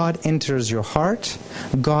 When God enters your heart,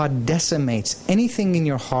 God decimates anything in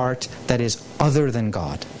your heart that is other than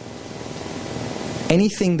God.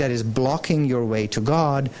 Anything that is blocking your way to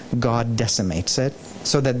God, God decimates it,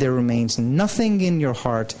 so that there remains nothing in your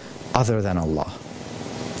heart other than Allah.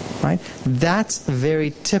 Right? That's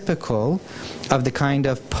very typical of the kind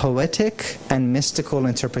of poetic and mystical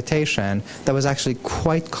interpretation that was actually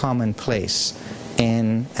quite commonplace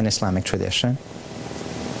in an Islamic tradition.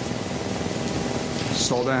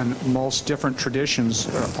 So then most different traditions,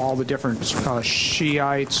 all the different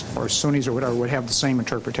Shiites or Sunnis or whatever, would have the same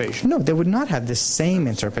interpretation? No, they would not have the same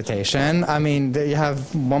interpretation. I mean, you have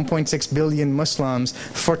 1.6 billion Muslims,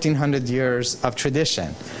 1,400 years of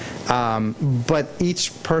tradition. But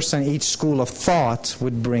each person, each school of thought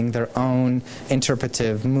would bring their own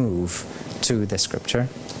interpretive move to the scripture.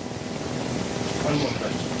 One more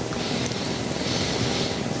question.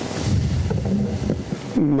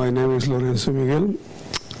 My name is Lorenzo Miguel.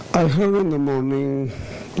 I heard in the morning,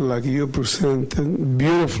 like you presented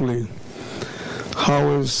beautifully, how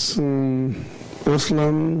is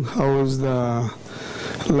Islam, how is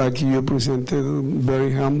like you presented,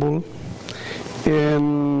 very humble.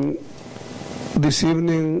 And this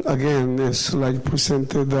evening, again, it's like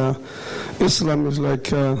presented, Islam is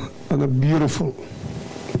like a beautiful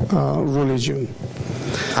religion.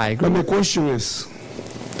 I agree. But my question is,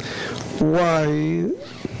 why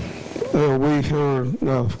we heard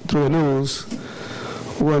through the news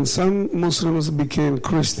when some Muslims became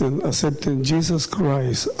Christian, accepting Jesus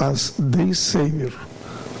Christ as their Savior,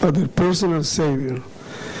 as their personal Savior,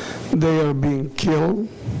 they are being killed,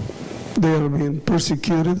 they are being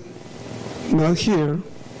persecuted, not here,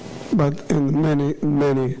 but in many,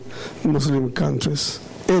 many Muslim countries.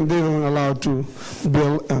 And they don't allow to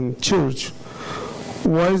build a church.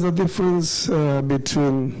 What is the difference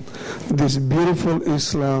between this beautiful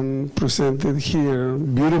Islam presented here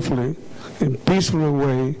beautifully, in peaceful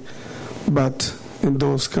way, but in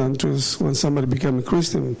those countries, when somebody becomes a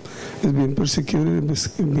Christian, is being persecuted and is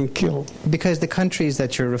being killed? Because the countries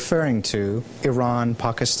that you're referring to, Iran,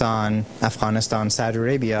 Pakistan, Afghanistan, Saudi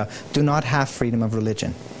Arabia, do not have freedom of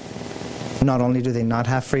religion. Not only do they not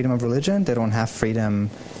have freedom of religion, they don't have freedom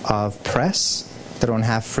of press, they don't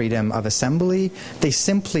have freedom of assembly. They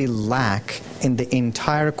simply lack in the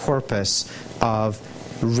entire corpus of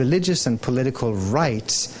religious and political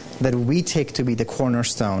rights that we take to be the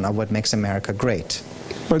cornerstone of what makes America great.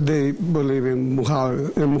 But they believe in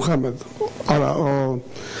Muhammad. They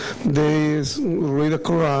read the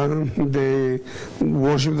Quran, they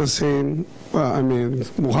worship the same,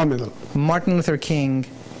 Muhammad. Martin Luther King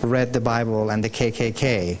read the Bible and the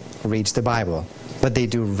KKK reads the Bible, but they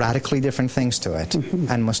do radically different things to it,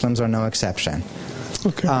 and Muslims are no exception.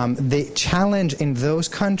 Okay. The challenge in those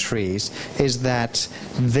countries is that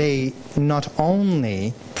they not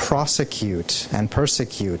only prosecute and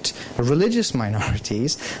persecute religious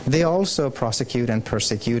minorities, they also prosecute and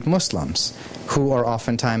persecute Muslims, who are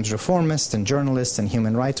oftentimes reformists and journalists and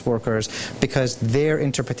human rights workers, because their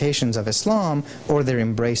interpretations of Islam or their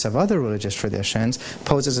embrace of other religious traditions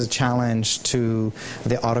poses a challenge to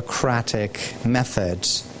the autocratic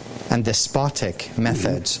methods and despotic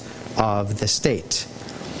methods of the state.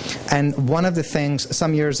 And one of the things,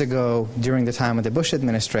 some years ago, during the time of the Bush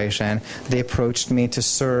administration, they approached me to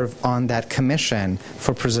serve on that commission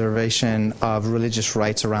for preservation of religious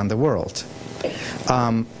rights around the world.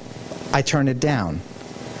 I turned it down.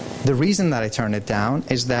 The reason that I turned it down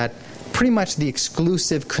is that pretty much the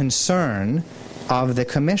exclusive concern of the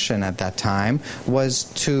commission at that time was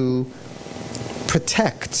to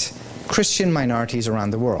protect Christian minorities around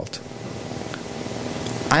the world.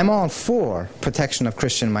 I'm all for protection of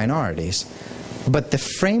Christian minorities, but the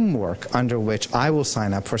framework under which I will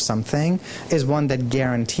sign up for something is one that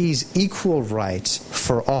guarantees equal rights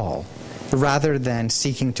for all, rather than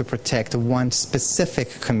seeking to protect one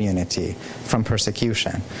specific community from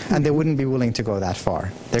persecution. And they wouldn't be willing to go that far.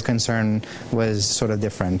 Their concern was sort of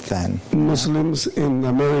different than... Muslims in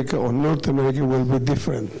America or North America will be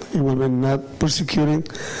different. It will be not persecuting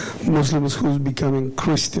Muslims who's becoming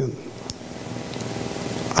Christian.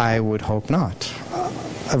 I would hope not.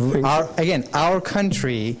 Our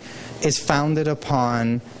country is founded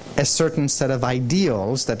upon a certain set of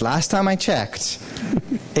ideals that, last time I checked,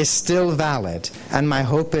 is still valid. And my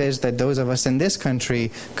hope is that those of us in this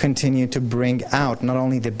country continue to bring out not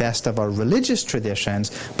only the best of our religious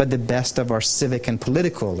traditions, but the best of our civic and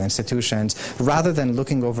political institutions, rather than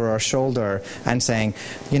looking over our shoulder and saying,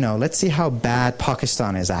 you know, let's see how bad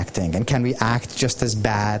Pakistan is acting, and can we act just as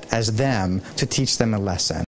bad as them to teach them a lesson.